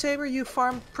Echo Saber you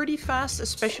farm pretty fast,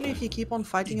 especially if you keep on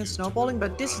fighting and snowballing,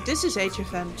 but this is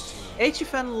HFN.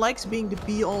 HFN likes being the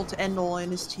be-all to end-all in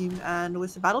his team, and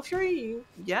with the Battle Fury, you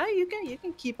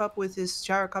can keep up with his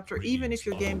Gyrocopter even if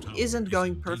your game isn't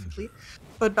going perfectly.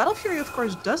 But Battle Fury, of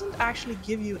course, doesn't actually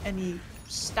give you any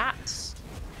stats.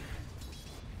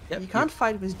 Yep, you can't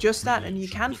fight with just that, and you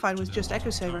can fight with just Echo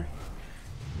Saber.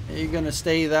 You're gonna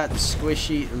stay that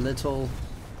squishy little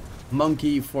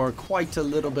monkey for quite a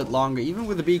little bit longer. Even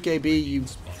with the BKB, you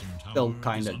still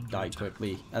kind of die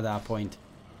quickly at that point.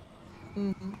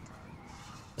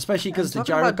 Especially because the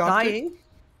Gyrocopter...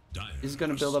 He's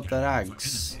gonna build up that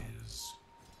axe.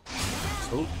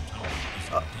 Oh.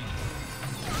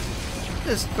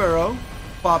 This burrow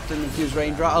popped in the fuse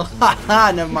raindrop.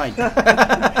 Haha, never mind.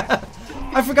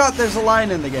 I forgot there's a line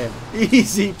in the game.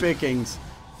 Easy pickings.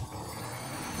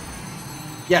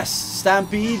 Yes,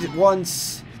 Stampede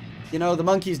once, you know, the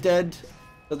monkey's dead,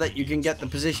 so that you can get the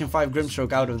position 5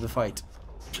 Grimstroke out of the fight.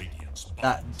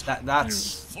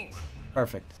 That's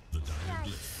perfect.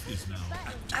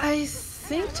 I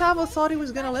think Tavo thought he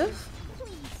was gonna live.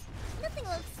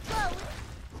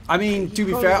 I mean, to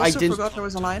be Probably fair, I also didn't. forgot there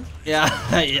was a line. Yeah,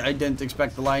 I didn't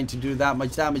expect the line to do that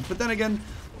much damage, but then again,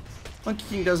 Monkey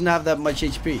King doesn't have that much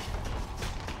HP.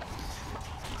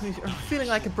 I'm feeling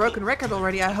like a broken record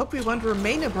already. I hope we won't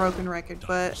remain a broken record,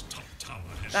 but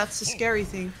that's the scary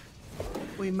thing.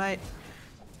 We might.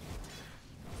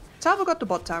 Tavo got the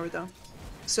bot tower though,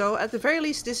 so at the very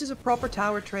least, this is a proper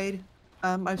tower trade.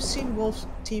 I've seen Wolf's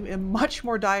team in much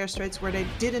more dire straits where they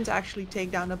didn't actually take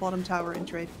down the bottom tower in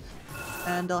trade.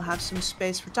 And they'll have some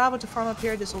space for Tavo to farm up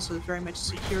here. This also very much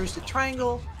secures the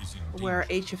triangle, where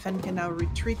HFN can now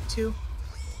retreat to.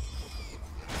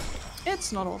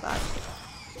 It's not all bad.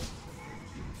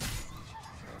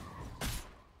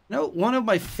 No, one of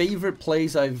my favorite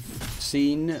plays I've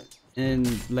seen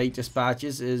in late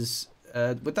dispatches is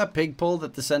with that pig pull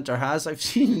that the center has. I've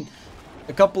seen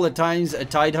a couple of times a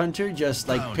Tide Hunter just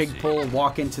like pig pull,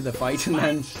 walk into the fight, and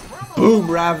then boom,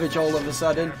 Ravage all of a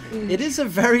sudden. It is a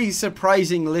very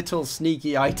surprising little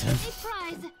sneaky item.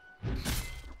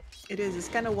 It is. It's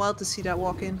kind of wild to see that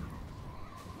walk in.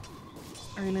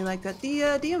 I really like that.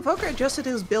 The Invoker adjusted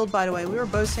his build, by the way. We were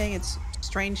both saying it's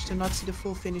strange to not see the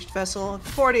full finished vessel.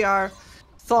 40R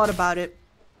thought about it.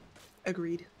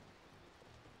 Agreed.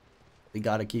 We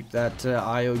gotta keep that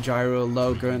IO gyro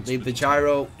low currently. The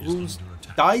gyro, who's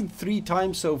died 3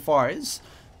 times so far, is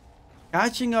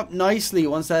catching up nicely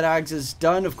once that axe is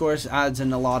done. Of course, adds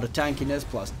in a lot of tankiness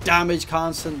plus damage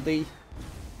constantly.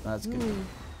 That's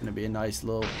gonna be a nice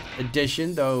little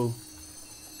addition, though.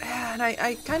 And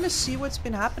I kind of see what's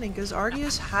been happening, because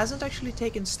Argius hasn't actually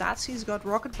taken stats. He's got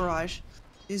Rocket Barrage.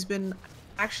 He's been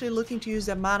actually looking to use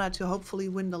that mana to hopefully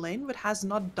win the lane, but has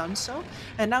not done so.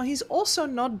 And now he's also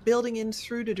not building in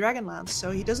through the Dragonlance, so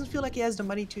he doesn't feel like he has the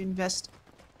money to invest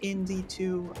in the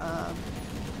two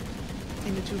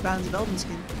Bands of Elden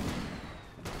Skin.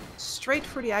 Straight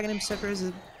for the Aghanim Scepter is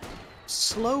a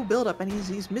slow build-up, and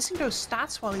he's missing those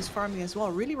stats while he's farming as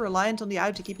well. Really reliant on the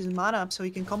out to keep his mana up so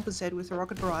he can compensate with the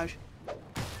Rocket Barrage.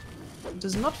 It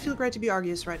does not feel great to be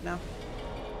Argius right now.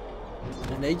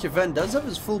 And HFN does have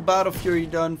his full Battle Fury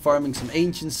done, farming some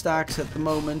Ancient stacks at the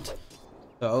moment.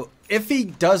 So if he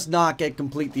does not get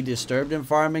completely disturbed in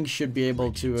farming, should be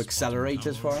able to accelerate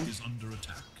his farm.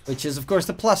 Which is of course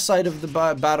the plus side of the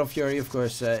Battle Fury. Of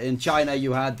course, in China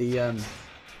you had the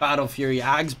Battle Fury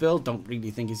Ags build. Don't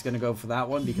really think he's going to go for that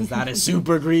one, because that is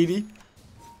super greedy.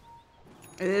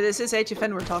 This is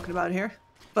HFN we're talking about here.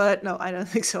 But no, I don't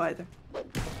think so either.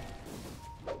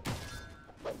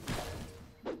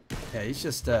 Yeah, he's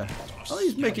just, well,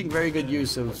 he's making very good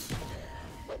use of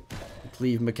the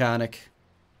cleave mechanic.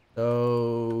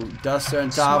 So, Duster and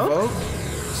Tavo.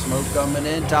 Smoke coming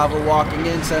in, Tavo walking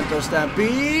in, Centaur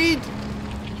Stampede.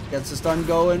 Gets the stun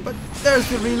going, but there's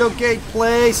the relocate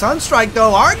play. Sunstrike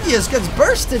though, Argius gets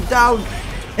bursted down.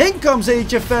 In comes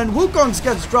HFN, Wukong's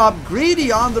gets dropped,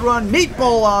 Greedy on the run,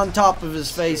 Meatball on top of his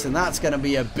face, and that's going to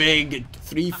be a big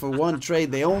 3-for-1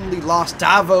 trade. They only lost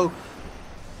Tavo.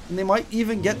 And they might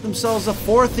even get themselves a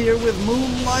 4th here with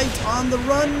Moonlight on the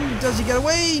run. Does he get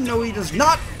away? No, he does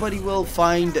not. But he will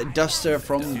find Duster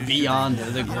from beyond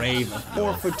the grave. A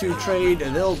 4-for-2 trade.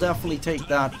 They'll definitely take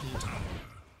that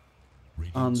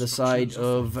on the side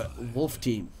of Wolf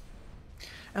Team.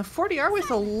 And 40R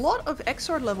with a lot of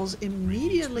Exort levels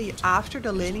immediately after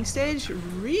the laning stage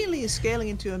really is scaling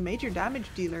into a major damage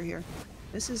dealer here.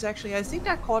 This is actually, I think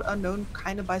that caught Unknown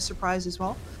kind of by surprise as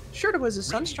well. Sure, there was a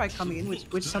Sunstrike coming in,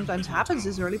 which sometimes happens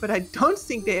this early, but I don't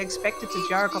think they expected the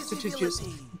Gyrocopter to just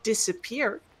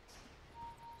disappear.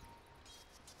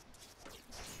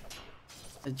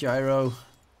 The Gyro,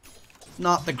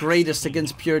 not the greatest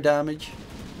against pure damage.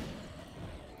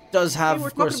 Does have,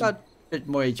 of course, a bit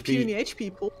more HP. Puny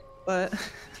HP pool, but...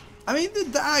 I mean,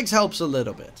 the Ags helps a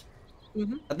little bit.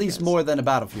 At least more than a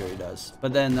Battle Fury does.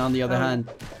 But then, on the other hand,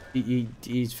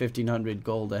 he's 1,500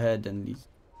 gold ahead, and he's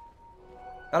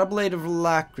got a Blade of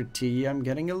Alacrity. I'm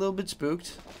getting a little bit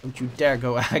spooked. Don't you dare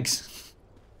go Ags.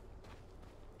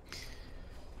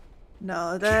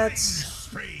 No, that's...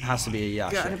 Has to be a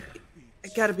Yasha.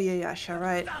 Gotta be a Yasha,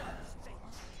 right?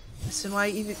 Listen, why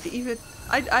even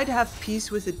I'd have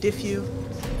peace with a Diffu.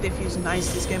 Diffu's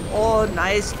nice this game. Oh,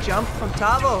 nice jump from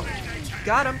Tavo.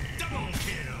 Got him.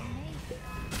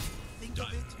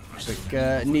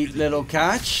 Quick, neat little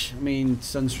catch. I mean,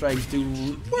 Sunstrikes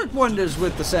do work wonders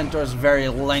with the Centaur's very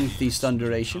lengthy stun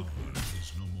duration.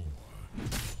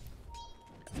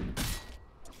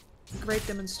 Great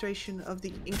demonstration of the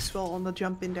Inkswell on the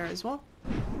jump in there as well.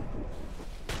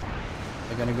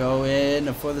 They're gonna go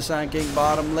in for the Sand King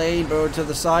bottom lane, burrow to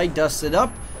the side, dust it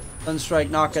up.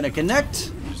 Sunstrike not gonna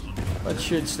connect, but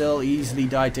should still easily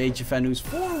die to HFN, who's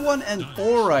 4-1 and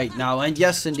 4 right now. And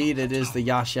yes, indeed, it is the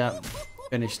Yasha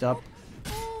finished up.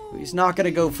 He's not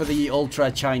gonna go for the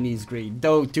ultra Chinese greed,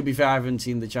 though. To be fair, I haven't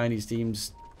seen the Chinese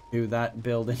teams do that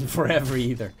build in forever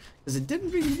either, because it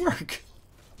didn't really work.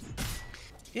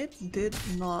 It did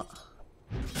not.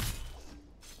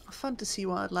 Fun to see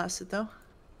while it lasted, though.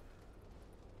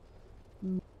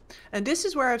 And this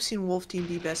is where I've seen Wolf Team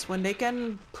be best, when they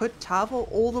can put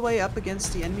Tavo all the way up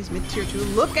against the enemy's mid tier 2.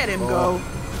 Look at him go!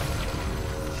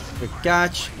 Quick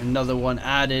catch, another one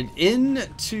added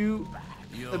into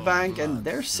the bank, and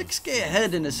they're 6k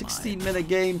ahead in a 16-minute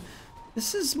game.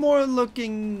 This is more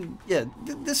looking, yeah,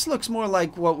 this looks more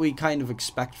like what we kind of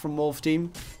expect from Wolf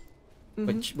Team,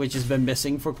 which has been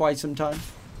missing for quite some time.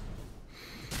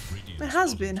 It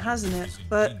has been, hasn't it?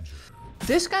 But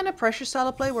this kind of pressure style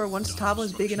of play, where once Tavo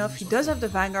is big enough, he does have the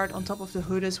Vanguard on top of the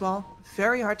hood as well.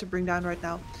 Very hard to bring down right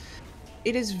now.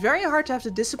 It is very hard to have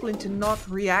the discipline to not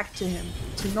react to him,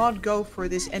 to not go for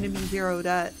this enemy hero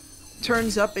that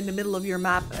turns up in the middle of your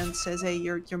map and says, hey,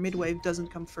 your mid wave doesn't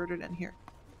come further than here.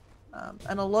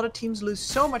 And a lot of teams lose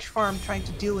so much farm trying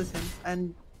to deal with him,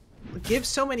 and give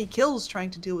so many kills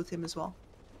trying to deal with him as well.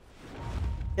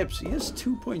 Yep, so he has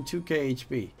 2.2k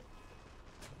HP.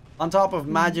 On top of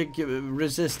magic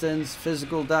resistance,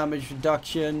 physical damage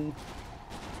reduction.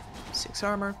 6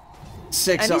 armor.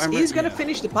 6 and armor. He's gonna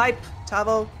finish the pipe,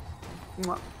 Tavo.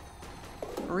 Mwah.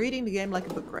 Reading the game like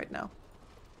a book right now.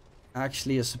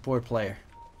 Actually a support player.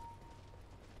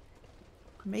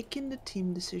 Making the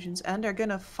team decisions, and they're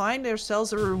gonna find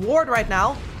themselves a reward right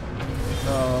now.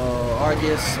 Oh,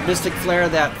 Argus, Mystic Flare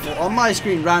that on my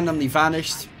screen randomly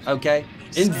vanished. Okay.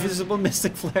 Invisible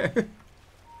Mystic Flare.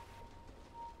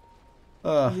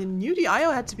 You knew the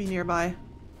IO had to be nearby.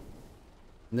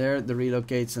 There, the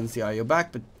relocate sends the IO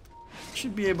back, but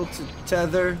should be able to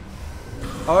tether.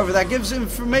 However, that gives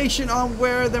information on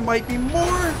where there might be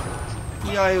more.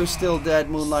 The IO still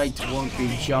dead. Moonlight won't be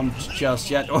jumped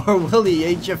just yet. Or will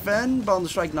he? HFN? Bond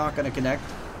Strike not going to connect.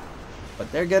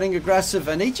 But they're getting aggressive.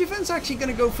 And HFN's actually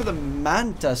going to go for the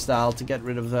Manta style to get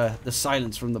rid of the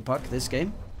silence from the puck this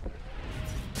game.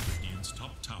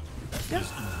 Yeah,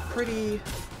 pretty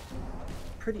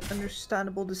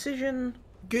understandable decision.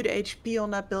 Good HP on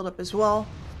that build up as well.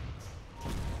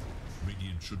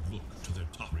 Radiant should look to their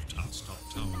top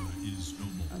tower is no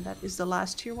more. And that is the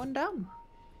last tier 1 down.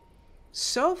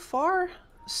 So far,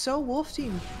 so Wolf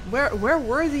Team. Where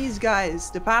were these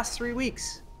guys the past 3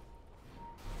 weeks?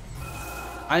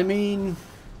 I mean,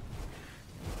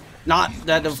 not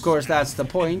that of course that's the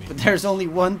point, but there's only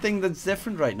one thing that's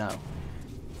different right now.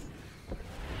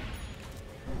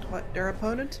 What, their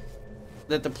opponent?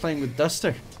 That they're playing with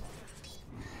Duster.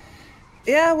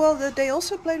 Yeah, well, they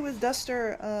also played with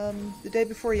Duster the day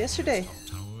before yesterday.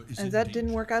 And that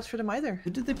didn't work out for them either. Who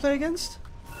did they play against?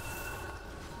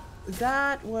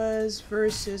 That was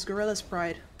versus Gorilla's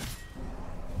Pride.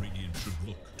 Radiant should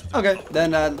look to Okay,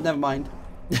 then never mind.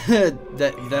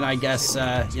 Then I guess,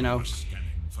 you know,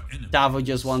 Davo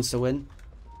just wants to win.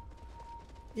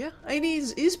 Yeah, I mean,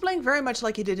 he's playing very much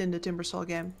like he did in the Timbersaw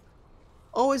game.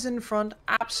 Always in front,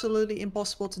 absolutely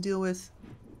impossible to deal with.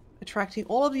 Attracting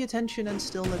all of the attention and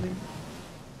still living.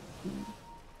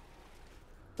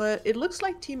 But it looks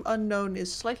like Team Unknown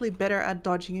is slightly better at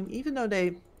dodging him, even though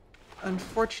they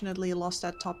unfortunately lost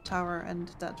that top tower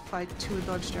and that fight to a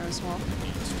dodge there as well.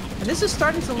 And this is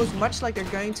starting to look much like they're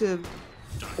going to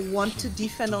want to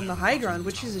defend on the high ground,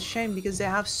 which is a shame because they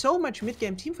have so much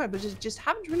mid-game teamfight, but just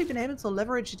haven't really been able to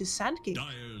leverage the Sand King.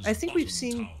 I think we've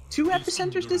seen 2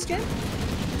 epicenters this game.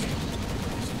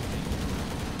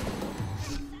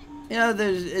 Yeah,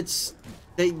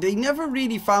 they never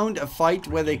really found a fight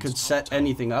where they could set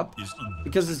anything up,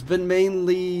 because it's been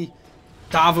mainly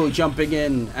Davo jumping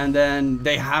in, and then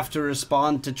they have to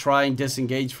respond to try and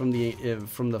disengage from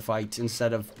the fight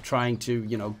instead of trying to,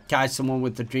 you know, catch someone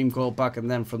with the Dream Coil puck,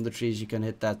 and then from the trees you can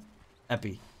hit that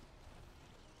epi.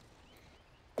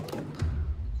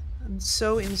 And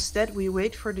so instead we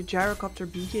wait for the Gyrocopter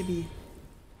BKB,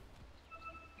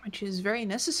 which is very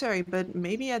necessary, but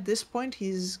maybe at this point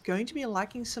he's going to be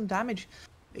lacking some damage.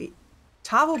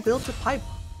 Tavo built a pipe.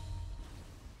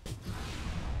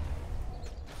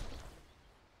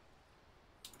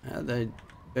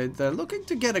 They're looking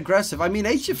to get aggressive. I mean,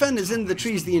 HFN is in the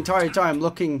trees the entire time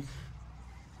looking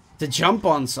to jump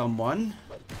on someone.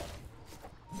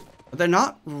 But they're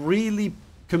not really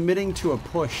committing to a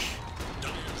push.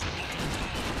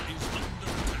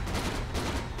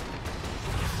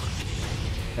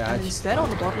 And instead on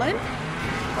the bot lane.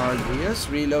 Arceus,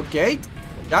 relocate.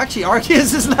 Actually,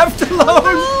 Arceus is left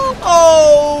alone.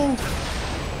 Oh!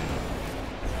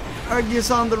 Arceus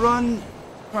on the run,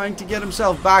 trying to get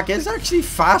himself back. It's actually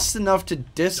fast enough to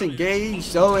disengage.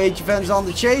 So HFN's on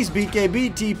the chase.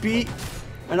 BKB, TP.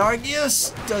 And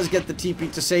Arceus does get the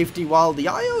TP to safety, while the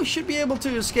IO should be able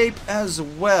to escape as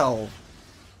well.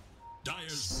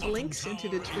 Slinks into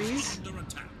the trees.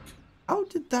 How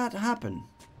did that happen?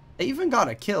 They even got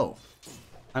a kill.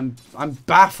 I'm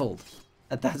baffled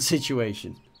at that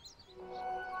situation.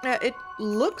 Yeah, it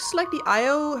looks like the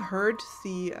IO heard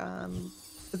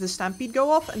the stampede go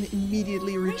off and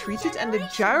immediately retreated, and the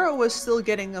gyro was still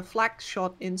getting a flag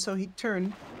shot in, so he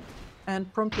turned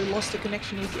and promptly lost the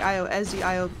connection with the IO as the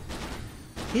IO...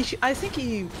 I think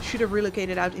he should have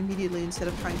relocated out immediately instead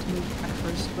of trying to move back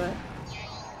first, but...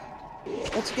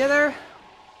 Altogether...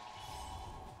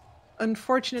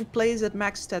 Unfortunate plays at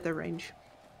max tether range.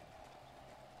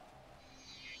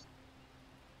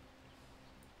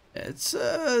 It's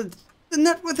the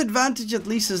net with advantage at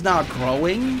least is now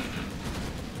growing.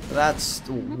 That's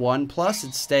 1+.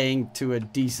 It's staying to a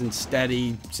decent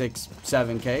steady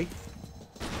 6-7k.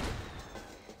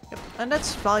 Yep. And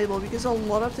that's valuable because a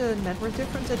lot of the network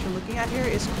difference that you're looking at here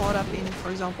is caught up in, for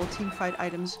example, teamfight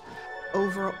items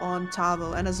over on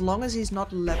Tavo. And as long as he's not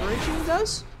leveraging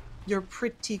those, you're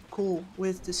pretty cool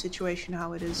with the situation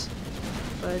how it is.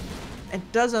 But it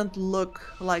doesn't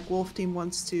look like Wolf Team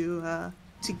wants to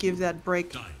give that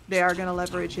break. They are gonna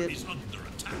leverage it.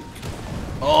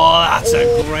 Oh, that's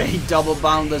a great double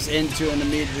boundless into an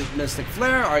immediate Mystic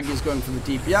Flare. Arceus going for the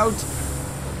TP out.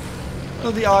 So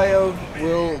the IO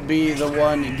will be the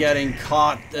one getting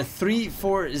caught. A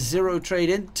 3-4-0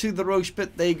 trade into the Roche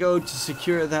pit. They go to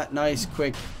secure that nice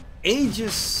quick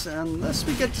Aegis, unless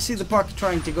we get to see the puck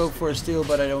trying to go for a steal,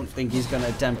 but I don't think he's going to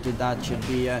attempt it. That should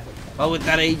be, well, with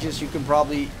that Aegis, you can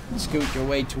probably scoot your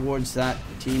way towards that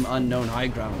Team Unknown high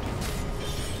ground.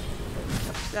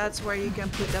 That's where you can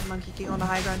put that Monkey King on the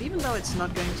high ground, even though it's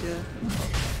not going to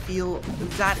feel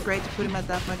that great to put him at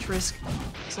that much risk.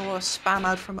 There's a lot of spam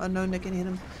out from Unknown that can hit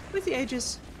him. With the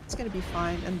Aegis, it's going to be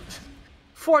fine, and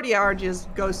 40 hour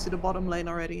just goes to the bottom lane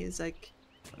already. It's like...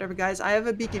 Whatever, guys. I have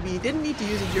a BKB. Didn't need to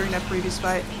use it during that previous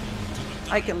fight.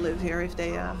 I can live here if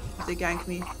they gank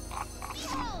me.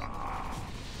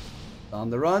 On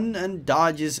the run and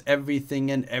dodges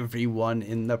everything and everyone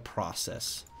in the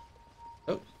process.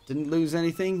 Oh, didn't lose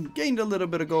anything. Gained a little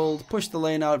bit of gold. Pushed the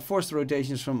lane out. Forced the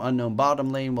rotations from Unknown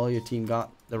bottom lane while your team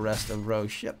got the rest of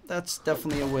Roche. Yep, that's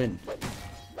definitely a win.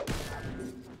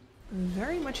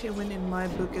 Very much a win in my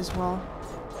book as well.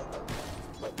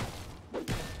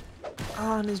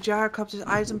 Oh, and his Gyrocopter's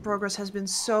item progress has been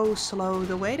so slow.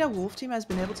 The way that Wolf Team has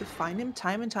been able to find him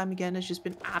time and time again has just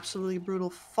been absolutely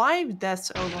brutal. 5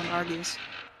 deaths over on Arceus.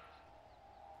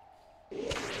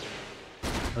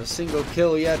 A single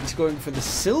kill yet. He's going for the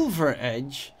Silver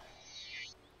Edge,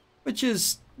 which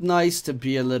is nice to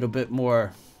be a little bit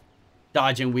more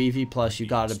dodge and weavy. Plus, you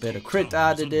got a bit of crit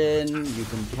added in. You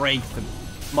can break the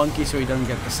monkey so he doesn't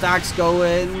get the stacks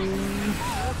going.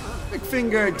 Quick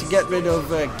finger to get rid of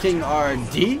King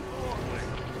RD.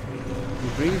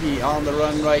 Greedy on the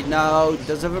run right now.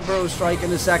 Does have a Burrow Strike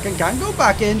in a second. Can go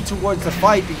back in towards the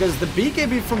fight because the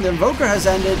BKB from the Invoker has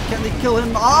ended. Can they kill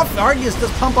him off? Arceus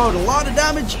does pump out a lot of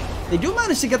damage. They do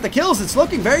manage to get the kills. It's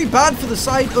looking very bad for the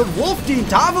side of Wolf Team.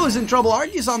 Tavo is in trouble.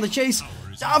 Arceus on the chase.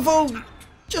 Tavo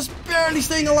just barely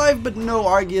staying alive, but no,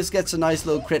 Arceus gets a nice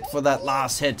little crit for that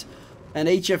last hit. And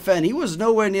HFN, he was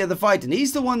nowhere near the fight, and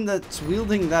he's the one that's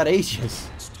wielding that Aegis.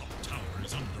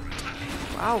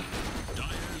 Wow.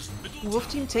 Wolf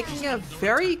Team taking a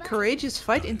very courageous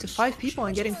fight into 5 people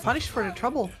and getting punished for the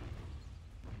trouble.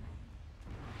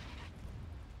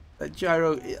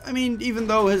 Gyro, I mean, even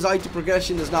though his item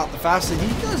progression is not the fastest,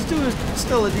 he does do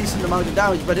still a decent amount of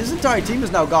damage, but his entire team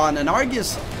is now gone, and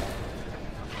Arceus,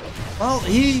 well,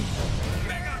 he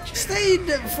stayed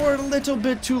for a little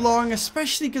bit too long,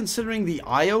 especially considering the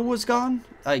IO was gone.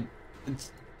 Like,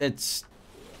 it's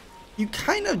you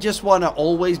kind of just want to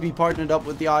always be partnered up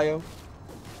with the IO.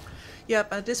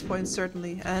 Yep, at this point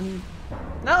certainly. And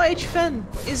now HFN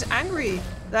is angry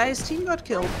that his team got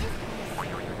killed.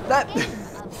 That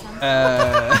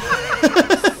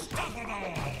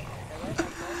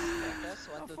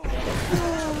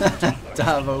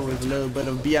Tavo with a little bit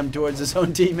of BM towards his own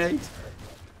teammate.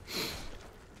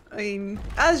 I mean,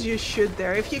 as you should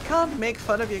there. If you can't make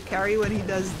fun of your carry when he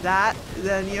does that,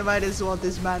 then you might as well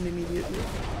disband immediately.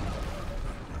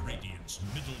 Radiant's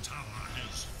middle tower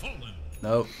has fallen.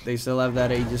 Nope, they still have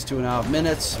that Aegis 2.5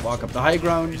 minutes. Walk up the high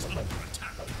ground.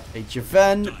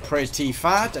 HFN, pretty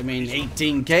fat. I mean,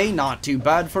 18k, not too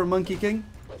bad for Monkey King.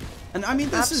 And I mean,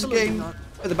 this is a game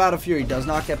where the Battle Fury does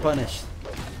not get punished.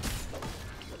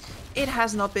 It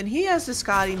has not been. He has the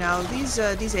Scotty now. These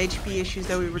HP issues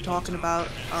that we were talking about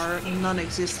are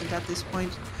non-existent at this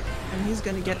point. And he's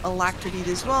gonna get Alacrity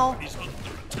as well.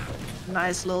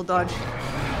 Nice little dodge.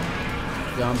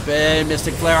 Jump in,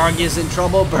 Mystic Flare Argus in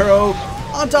trouble. Burrow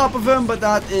on top of him, but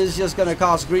that is just gonna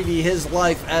cost Greedy his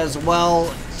life as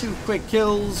well. 2 quick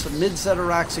kills, mid-setter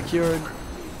rack secured.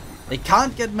 They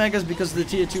can't get Megas because of the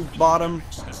tier 2 bottom,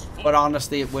 but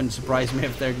honestly it wouldn't surprise me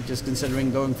if they're just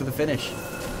considering going for the finish.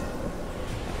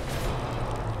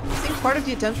 I think part of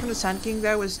the attempt from the Sand King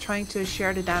there was trying to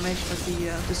share the damage of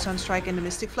the Sunstrike and the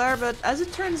Mystic Flare, but as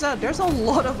it turns out, there's a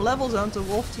lot of levels onto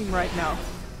Wolf Team right now.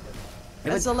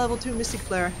 That's a level 2 Mystic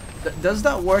Flare. Does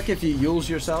that work if you use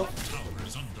yourself?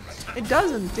 It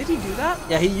doesn't. Did he do that?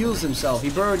 Yeah, he used himself. He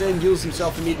burrowed in, used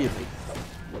himself immediately.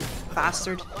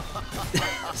 Bastard.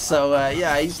 So,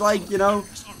 yeah, he's like, you know,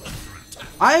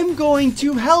 I'm going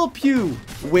to help you.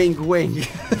 Wink,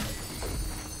 wink.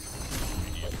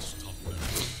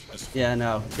 Yeah,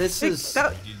 no, this is...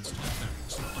 I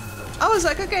was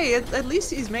like, okay, at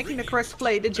least he's making the correct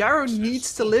play. The gyro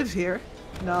needs to live here.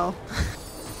 No.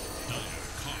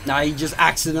 Nah, he just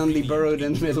accidentally burrowed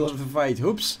in the middle of the fight.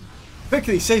 Oops.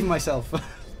 Quickly, save myself.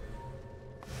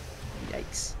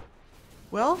 Yikes.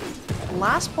 Well,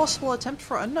 last possible attempt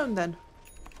for Unknown then.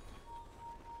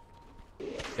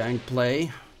 Gank play.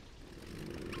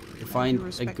 To find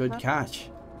a good catch.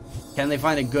 Can they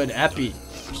find a good epi?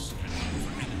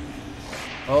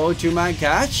 Oh, 2-man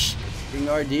catch. King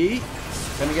RD.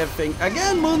 Gonna get Fink.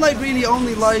 Again, Moonlight really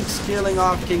only likes killing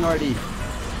off King RD.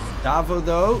 Davo,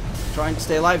 though, trying to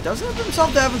stay alive. Doesn't have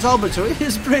himself to Heaven's Albert, so he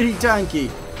is pretty tanky.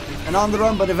 And on the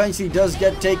run, but eventually does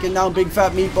get taken down. Big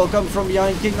fat meatball comes from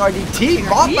behind King RD.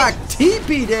 Bought back,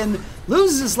 TP'd in.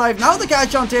 Loses his life. Now the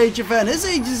catch onto HFN. His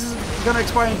Aegis is gonna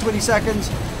expire in 20 seconds.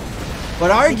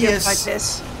 But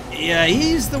Argus, yeah,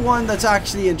 he's the one that's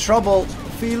actually in trouble.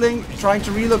 Feeling, trying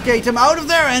to relocate him out of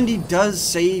there, and he does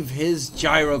save his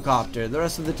gyrocopter. The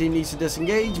rest of the team needs to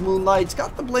disengage. Moonlight's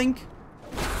got the blink.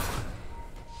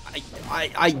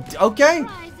 Okay.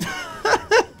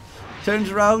 Turns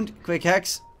around, quick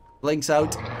hex, blinks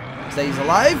out, stays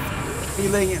alive.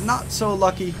 Feeling not so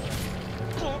lucky.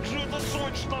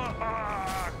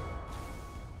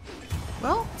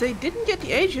 Well, they didn't get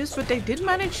the Aegis, but they did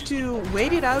manage to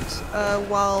wait it out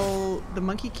while the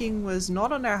Monkey King was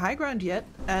not on their high ground yet,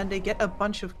 and they get a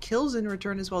bunch of kills in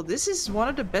return as well. This is one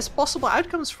of the best possible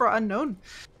outcomes for Unknown.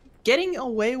 Getting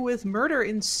away with murder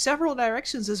in several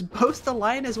directions as both the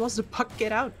lion as well as the puck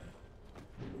get out.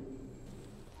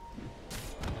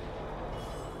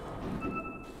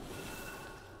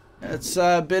 It's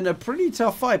been a pretty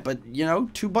tough fight, but you know,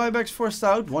 2 buybacks forced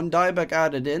out, 1 dieback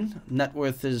added in. Net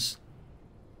worth is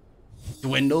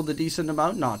dwindled a decent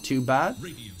amount, not too bad.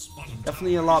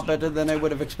 Definitely a lot better than I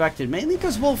would have expected, mainly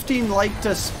because Wolf Team like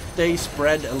to stay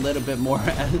spread a little bit more.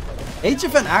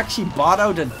 HFN actually bought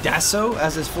out a Deso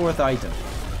as his 4th item.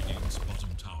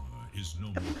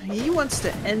 He wants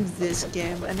to end this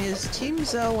game, and his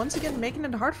team's once again making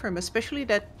it hard for him, especially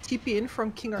that TP in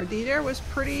from King RD there was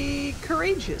pretty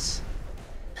courageous.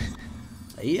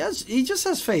 He just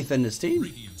has faith in his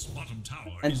team.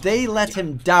 And they let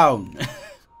him down.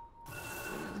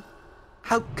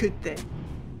 How could they?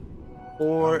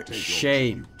 For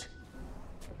shame.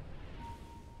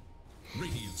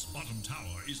 Radiant's bottom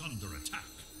tower is under attack.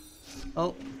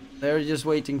 Well, they're just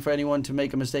waiting for anyone to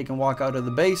make a mistake and walk out of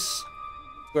the base.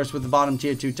 Of course, with the bottom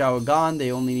tier 2 tower gone,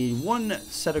 they only need 1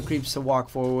 set of creeps to walk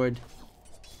forward.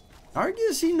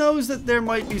 Argus, he knows that there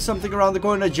might be something around the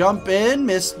corner. Jump in,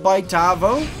 missed by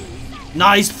Tavo.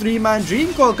 Nice 3-man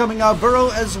Dream Coil coming out. Burrow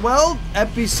as well.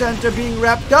 Epicenter being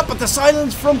wrapped up, but the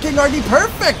silence from King RD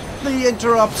perfectly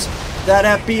interrupts that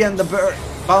Epi, and the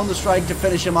Boundless Strike to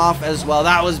finish him off as well.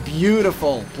 That was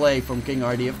beautiful play from King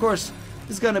RD. Of course,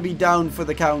 he's going to be down for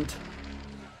the count.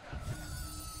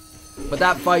 But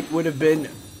that fight would have been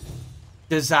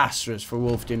disastrous for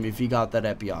Wolf Team if he got that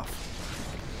Epi off.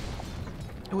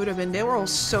 It would have been. They were all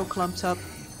so clumped up.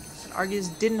 Argus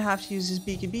didn't have to use his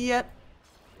BKB yet.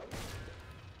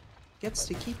 Gets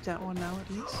to keep that one now at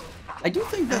least. I do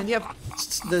think that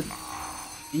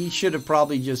he should have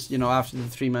probably just, you know, after the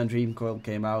 3-man Dream Coil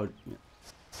came out,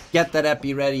 get that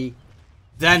Epi ready,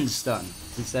 then stun,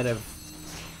 instead of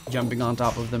jumping on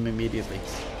top of them immediately.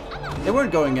 They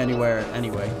weren't going anywhere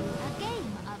anyway. A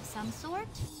game of some sort?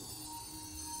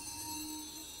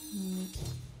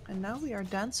 And now we are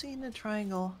dancing in a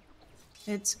triangle.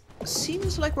 It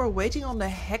seems like we're waiting on the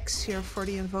Hex here for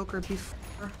the Invoker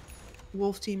before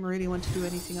Wolf Team really want to do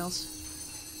anything else.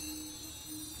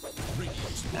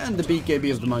 And the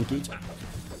BKB of the monkey.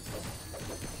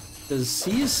 Because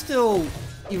he is still,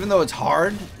 even though it's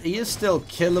hard, he is still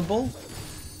killable.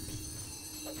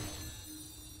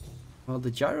 Well,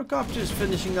 the Gyrocopter is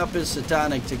finishing up his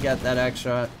Satanic to get that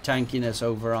extra tankiness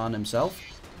over on himself.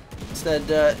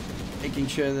 Instead, making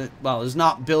sure that, well, is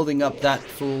not building up that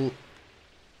full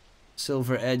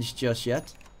silver edge just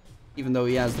yet. Even though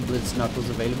he has the Blitz Knuckles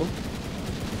available.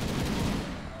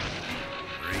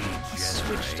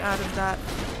 Switched out of that.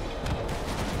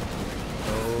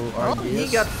 Oh, He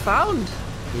got found.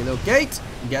 Relocate.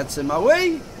 Gets him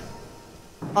away.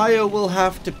 Io will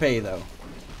have to pay though.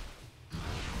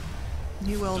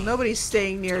 He will. Nobody's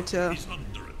staying near to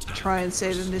try and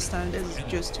save him this time. This is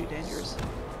just too dangerous.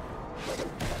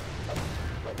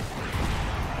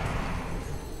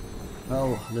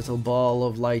 Well, little ball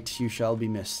of light, you shall be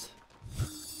missed.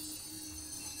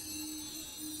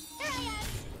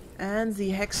 And the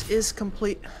Hex is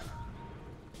complete.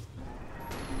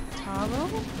 Taro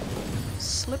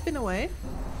slipping away.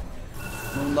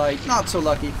 Moonlight, not so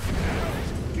lucky.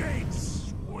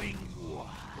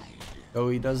 Oh,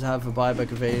 he does have a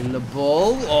buyback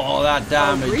available. Oh, that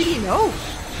damage. Oh, really? No.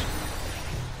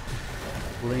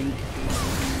 Blink.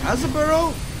 As a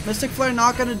burrow, Mystic Flare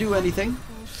not gonna do anything.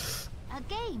 A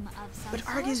game of some But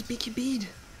sort? Argus BKB'd.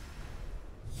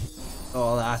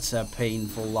 Oh, that's a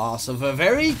painful loss of a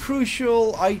very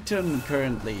crucial item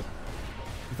currently.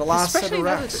 The last set of Especially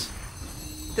now that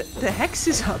racks. the Hex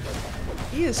is up.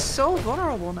 He is so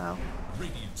vulnerable now.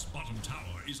 Radiant's bottom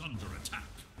tower is under attack.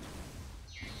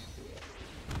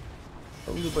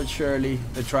 Slowly but surely,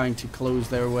 they're trying to close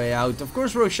their way out. Of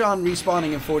course, Roshan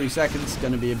respawning in 40 seconds.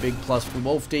 Going to be a big plus for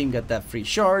Wolf Team. Get that free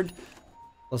shard.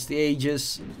 Plus the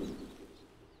Aegis.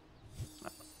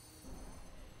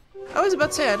 I was about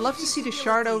to say, I'd love to see the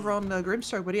shard over on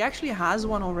Grimstark, but he actually has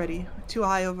one already. Too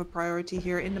high of a priority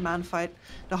here in the man fight.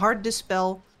 The Hard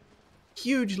Dispel,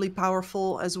 hugely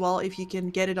powerful as well. If you can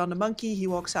get it on the monkey, he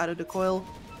walks out of the coil.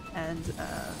 And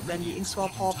then the Ink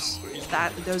Swap pops.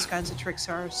 Those kinds of tricks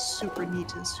are super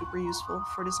neat and super useful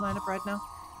for this lineup right now.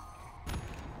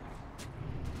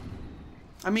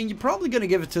 I mean, you're probably going to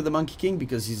give it to the Monkey King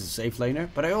because he's a safe laner.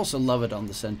 But I also love it on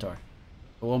the Centaur.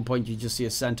 At one point, you just see a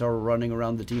Centaur running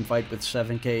around the team fight with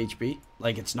 7k HP.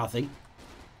 Like it's nothing.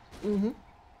 I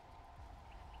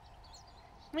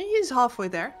mean, he's halfway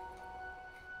there.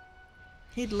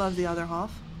 He'd love the other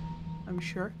half, I'm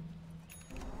sure.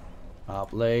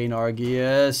 Top lane,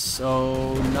 Argius.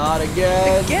 Oh, not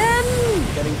again.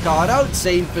 Again! Getting caught out.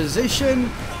 Same position.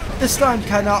 This time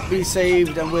cannot be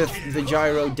saved. And with the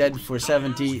Gyro dead for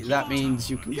 70, that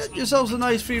means you can get yourselves a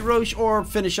nice free Roche or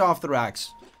finish off the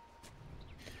racks.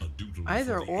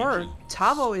 Either or.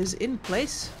 Tavo is in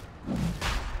place.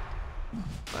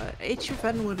 But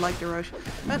HFN would like the Roche.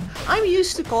 Man, I'm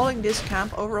used to calling this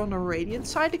camp over on the Radiant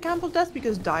side the Camp of Death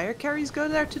because Dire carries go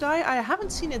there to die. I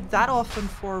haven't seen it that often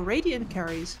for Radiant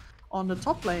carries on the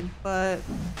top lane. But,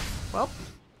 well,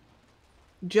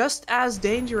 just as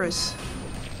dangerous.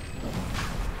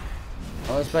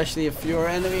 Well, especially if your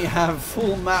enemy have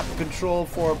full map control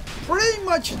for pretty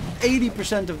much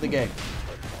 80% of the game.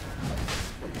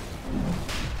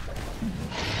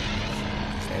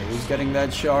 Okay, who's getting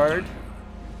that shard?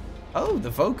 Oh, the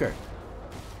Voker.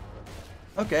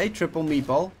 Okay, triple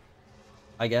meatball,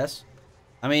 I guess.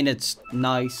 I mean, it's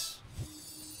nice.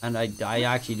 And I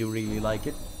actually do really like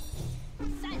it.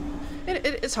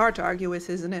 It's hard to argue with,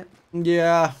 isn't it?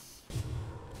 Yeah.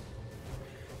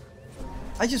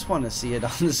 I just want to see it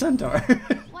on the Centaur.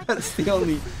 That's the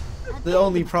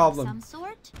only problem. Some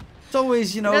sort? It's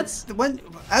always, you know, when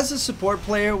as a support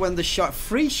player, when the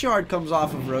free shard comes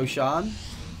off of Roshan,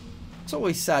 it's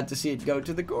always sad to see it go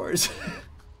to the cores.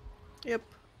 Yep.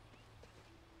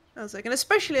 I was like, and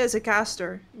especially as a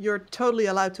caster, you're totally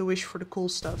allowed to wish for the cool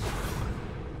stuff.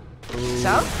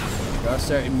 So?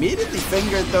 Caster immediately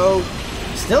fingered though.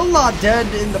 Still not dead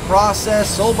in the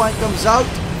process. Soulbind comes out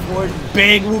for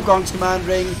big Wukong's command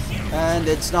ring. And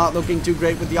it's not looking too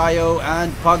great with the IO.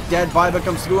 And Puck dead. Viber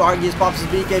comes through. Argius pops his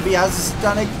BKB. Has a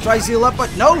stunning. Tries to heal up,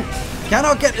 but no!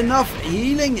 Cannot get enough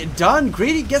healing done.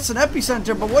 Greedy gets an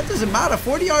epicenter, but what does it matter?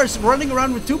 40 hours running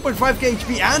around with 2.5k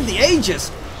HP and the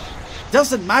Aegis.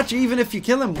 Doesn't matter even if you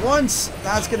kill him once.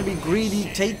 That's going to be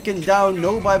greedy, taken down.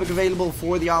 No buyback available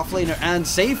for the offlaner and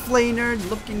safe laner.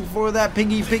 Looking for that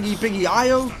piggy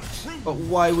IO. But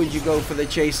why would you go for the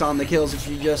chase on the kills if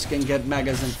you just can get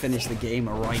megas and finish the game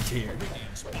right here?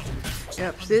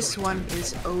 Yep, this one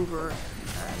is over.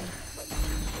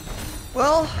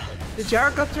 Well, the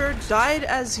Gyrocopter died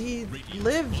as he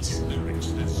lived.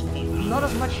 Not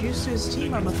of much use to his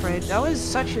team, I'm afraid. That was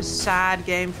such a sad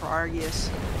game for Argius.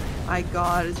 My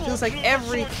god, it feels like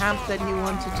every camp that he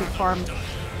wanted to farm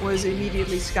was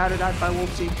immediately scouted out by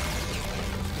Wolf Team.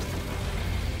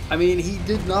 I mean, he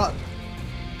did not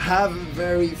have a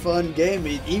very fun game.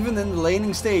 Even in the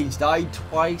laning stage, died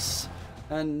twice.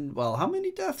 And, well, how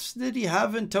many deaths did he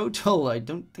have in total? I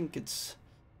don't think it's...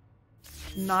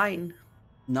 9.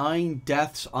 9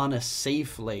 deaths on a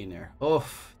safe laner.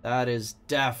 Oof, that is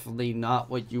definitely not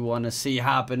what you want to see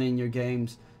happen in your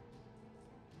games.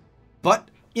 But,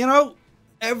 you know,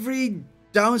 every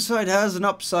downside has an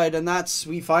upside, and that's,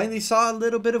 we finally saw a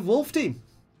little bit of Wolf Team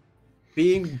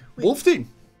being Wolf Team.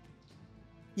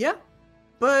 Yeah,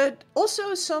 but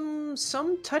also some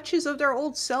touches of their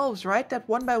old selves, right? That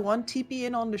 1x1 TP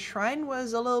in on the shrine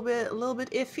was a little bit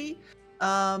iffy.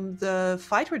 The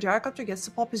fight where Gyrocopter gets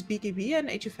to pop his BKB and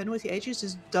HFN with the Aegis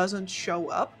just doesn't show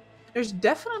up. There's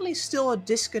definitely still a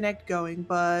disconnect going,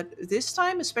 but this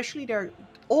time, especially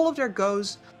all of their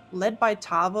goes, led by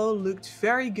Tavo, looked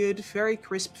very good, very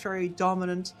crisp, very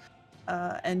dominant.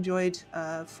 Enjoyed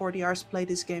 40 hours play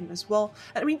this game as well.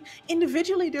 And I mean,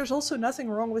 individually, there's also nothing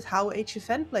wrong with how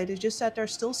HFN played. It's just that there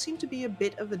still seemed to be a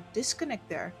bit of a disconnect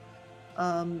there.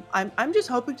 I'm just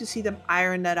hoping to see them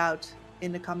iron that out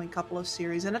in the coming couple of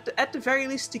series, and at the very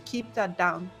least to keep that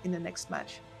down in the next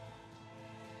match.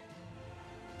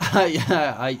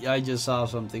 Yeah, I just saw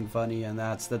something funny, and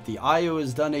that's that the IO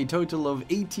has done a total of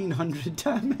 1800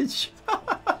 damage.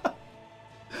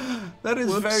 That is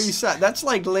Whoops. very sad. That's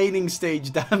like laning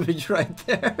stage damage right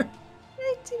there.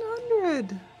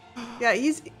 1800. Yeah,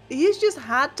 he's just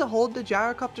had to hold the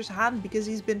Gyrocopter's hand because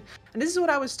he's been, and this is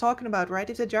what I was talking about, right?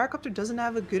 If the Gyrocopter doesn't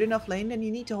have a good enough lane, then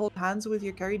you need to hold hands with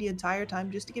your carry the entire time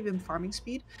just to give him farming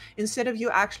speed, instead of you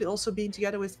actually also being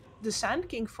together with the Sand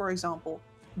King, for example,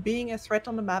 being a threat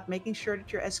on the map, making sure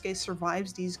that your SK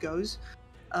survives these goes.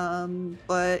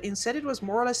 But instead it was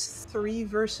more or less 3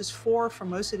 versus 4 for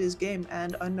most of this game,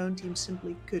 and Unknown Team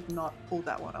simply could not pull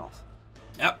that one off.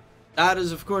 Yep, that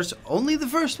is of course only the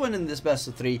first one in this best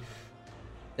of 3.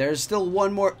 There's still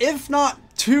one more, if not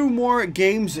 2 more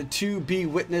games to be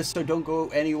witnessed, so don't go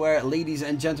anywhere. Ladies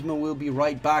and gentlemen, we'll be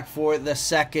right back for the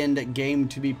second game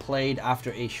to be played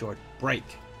after a short break.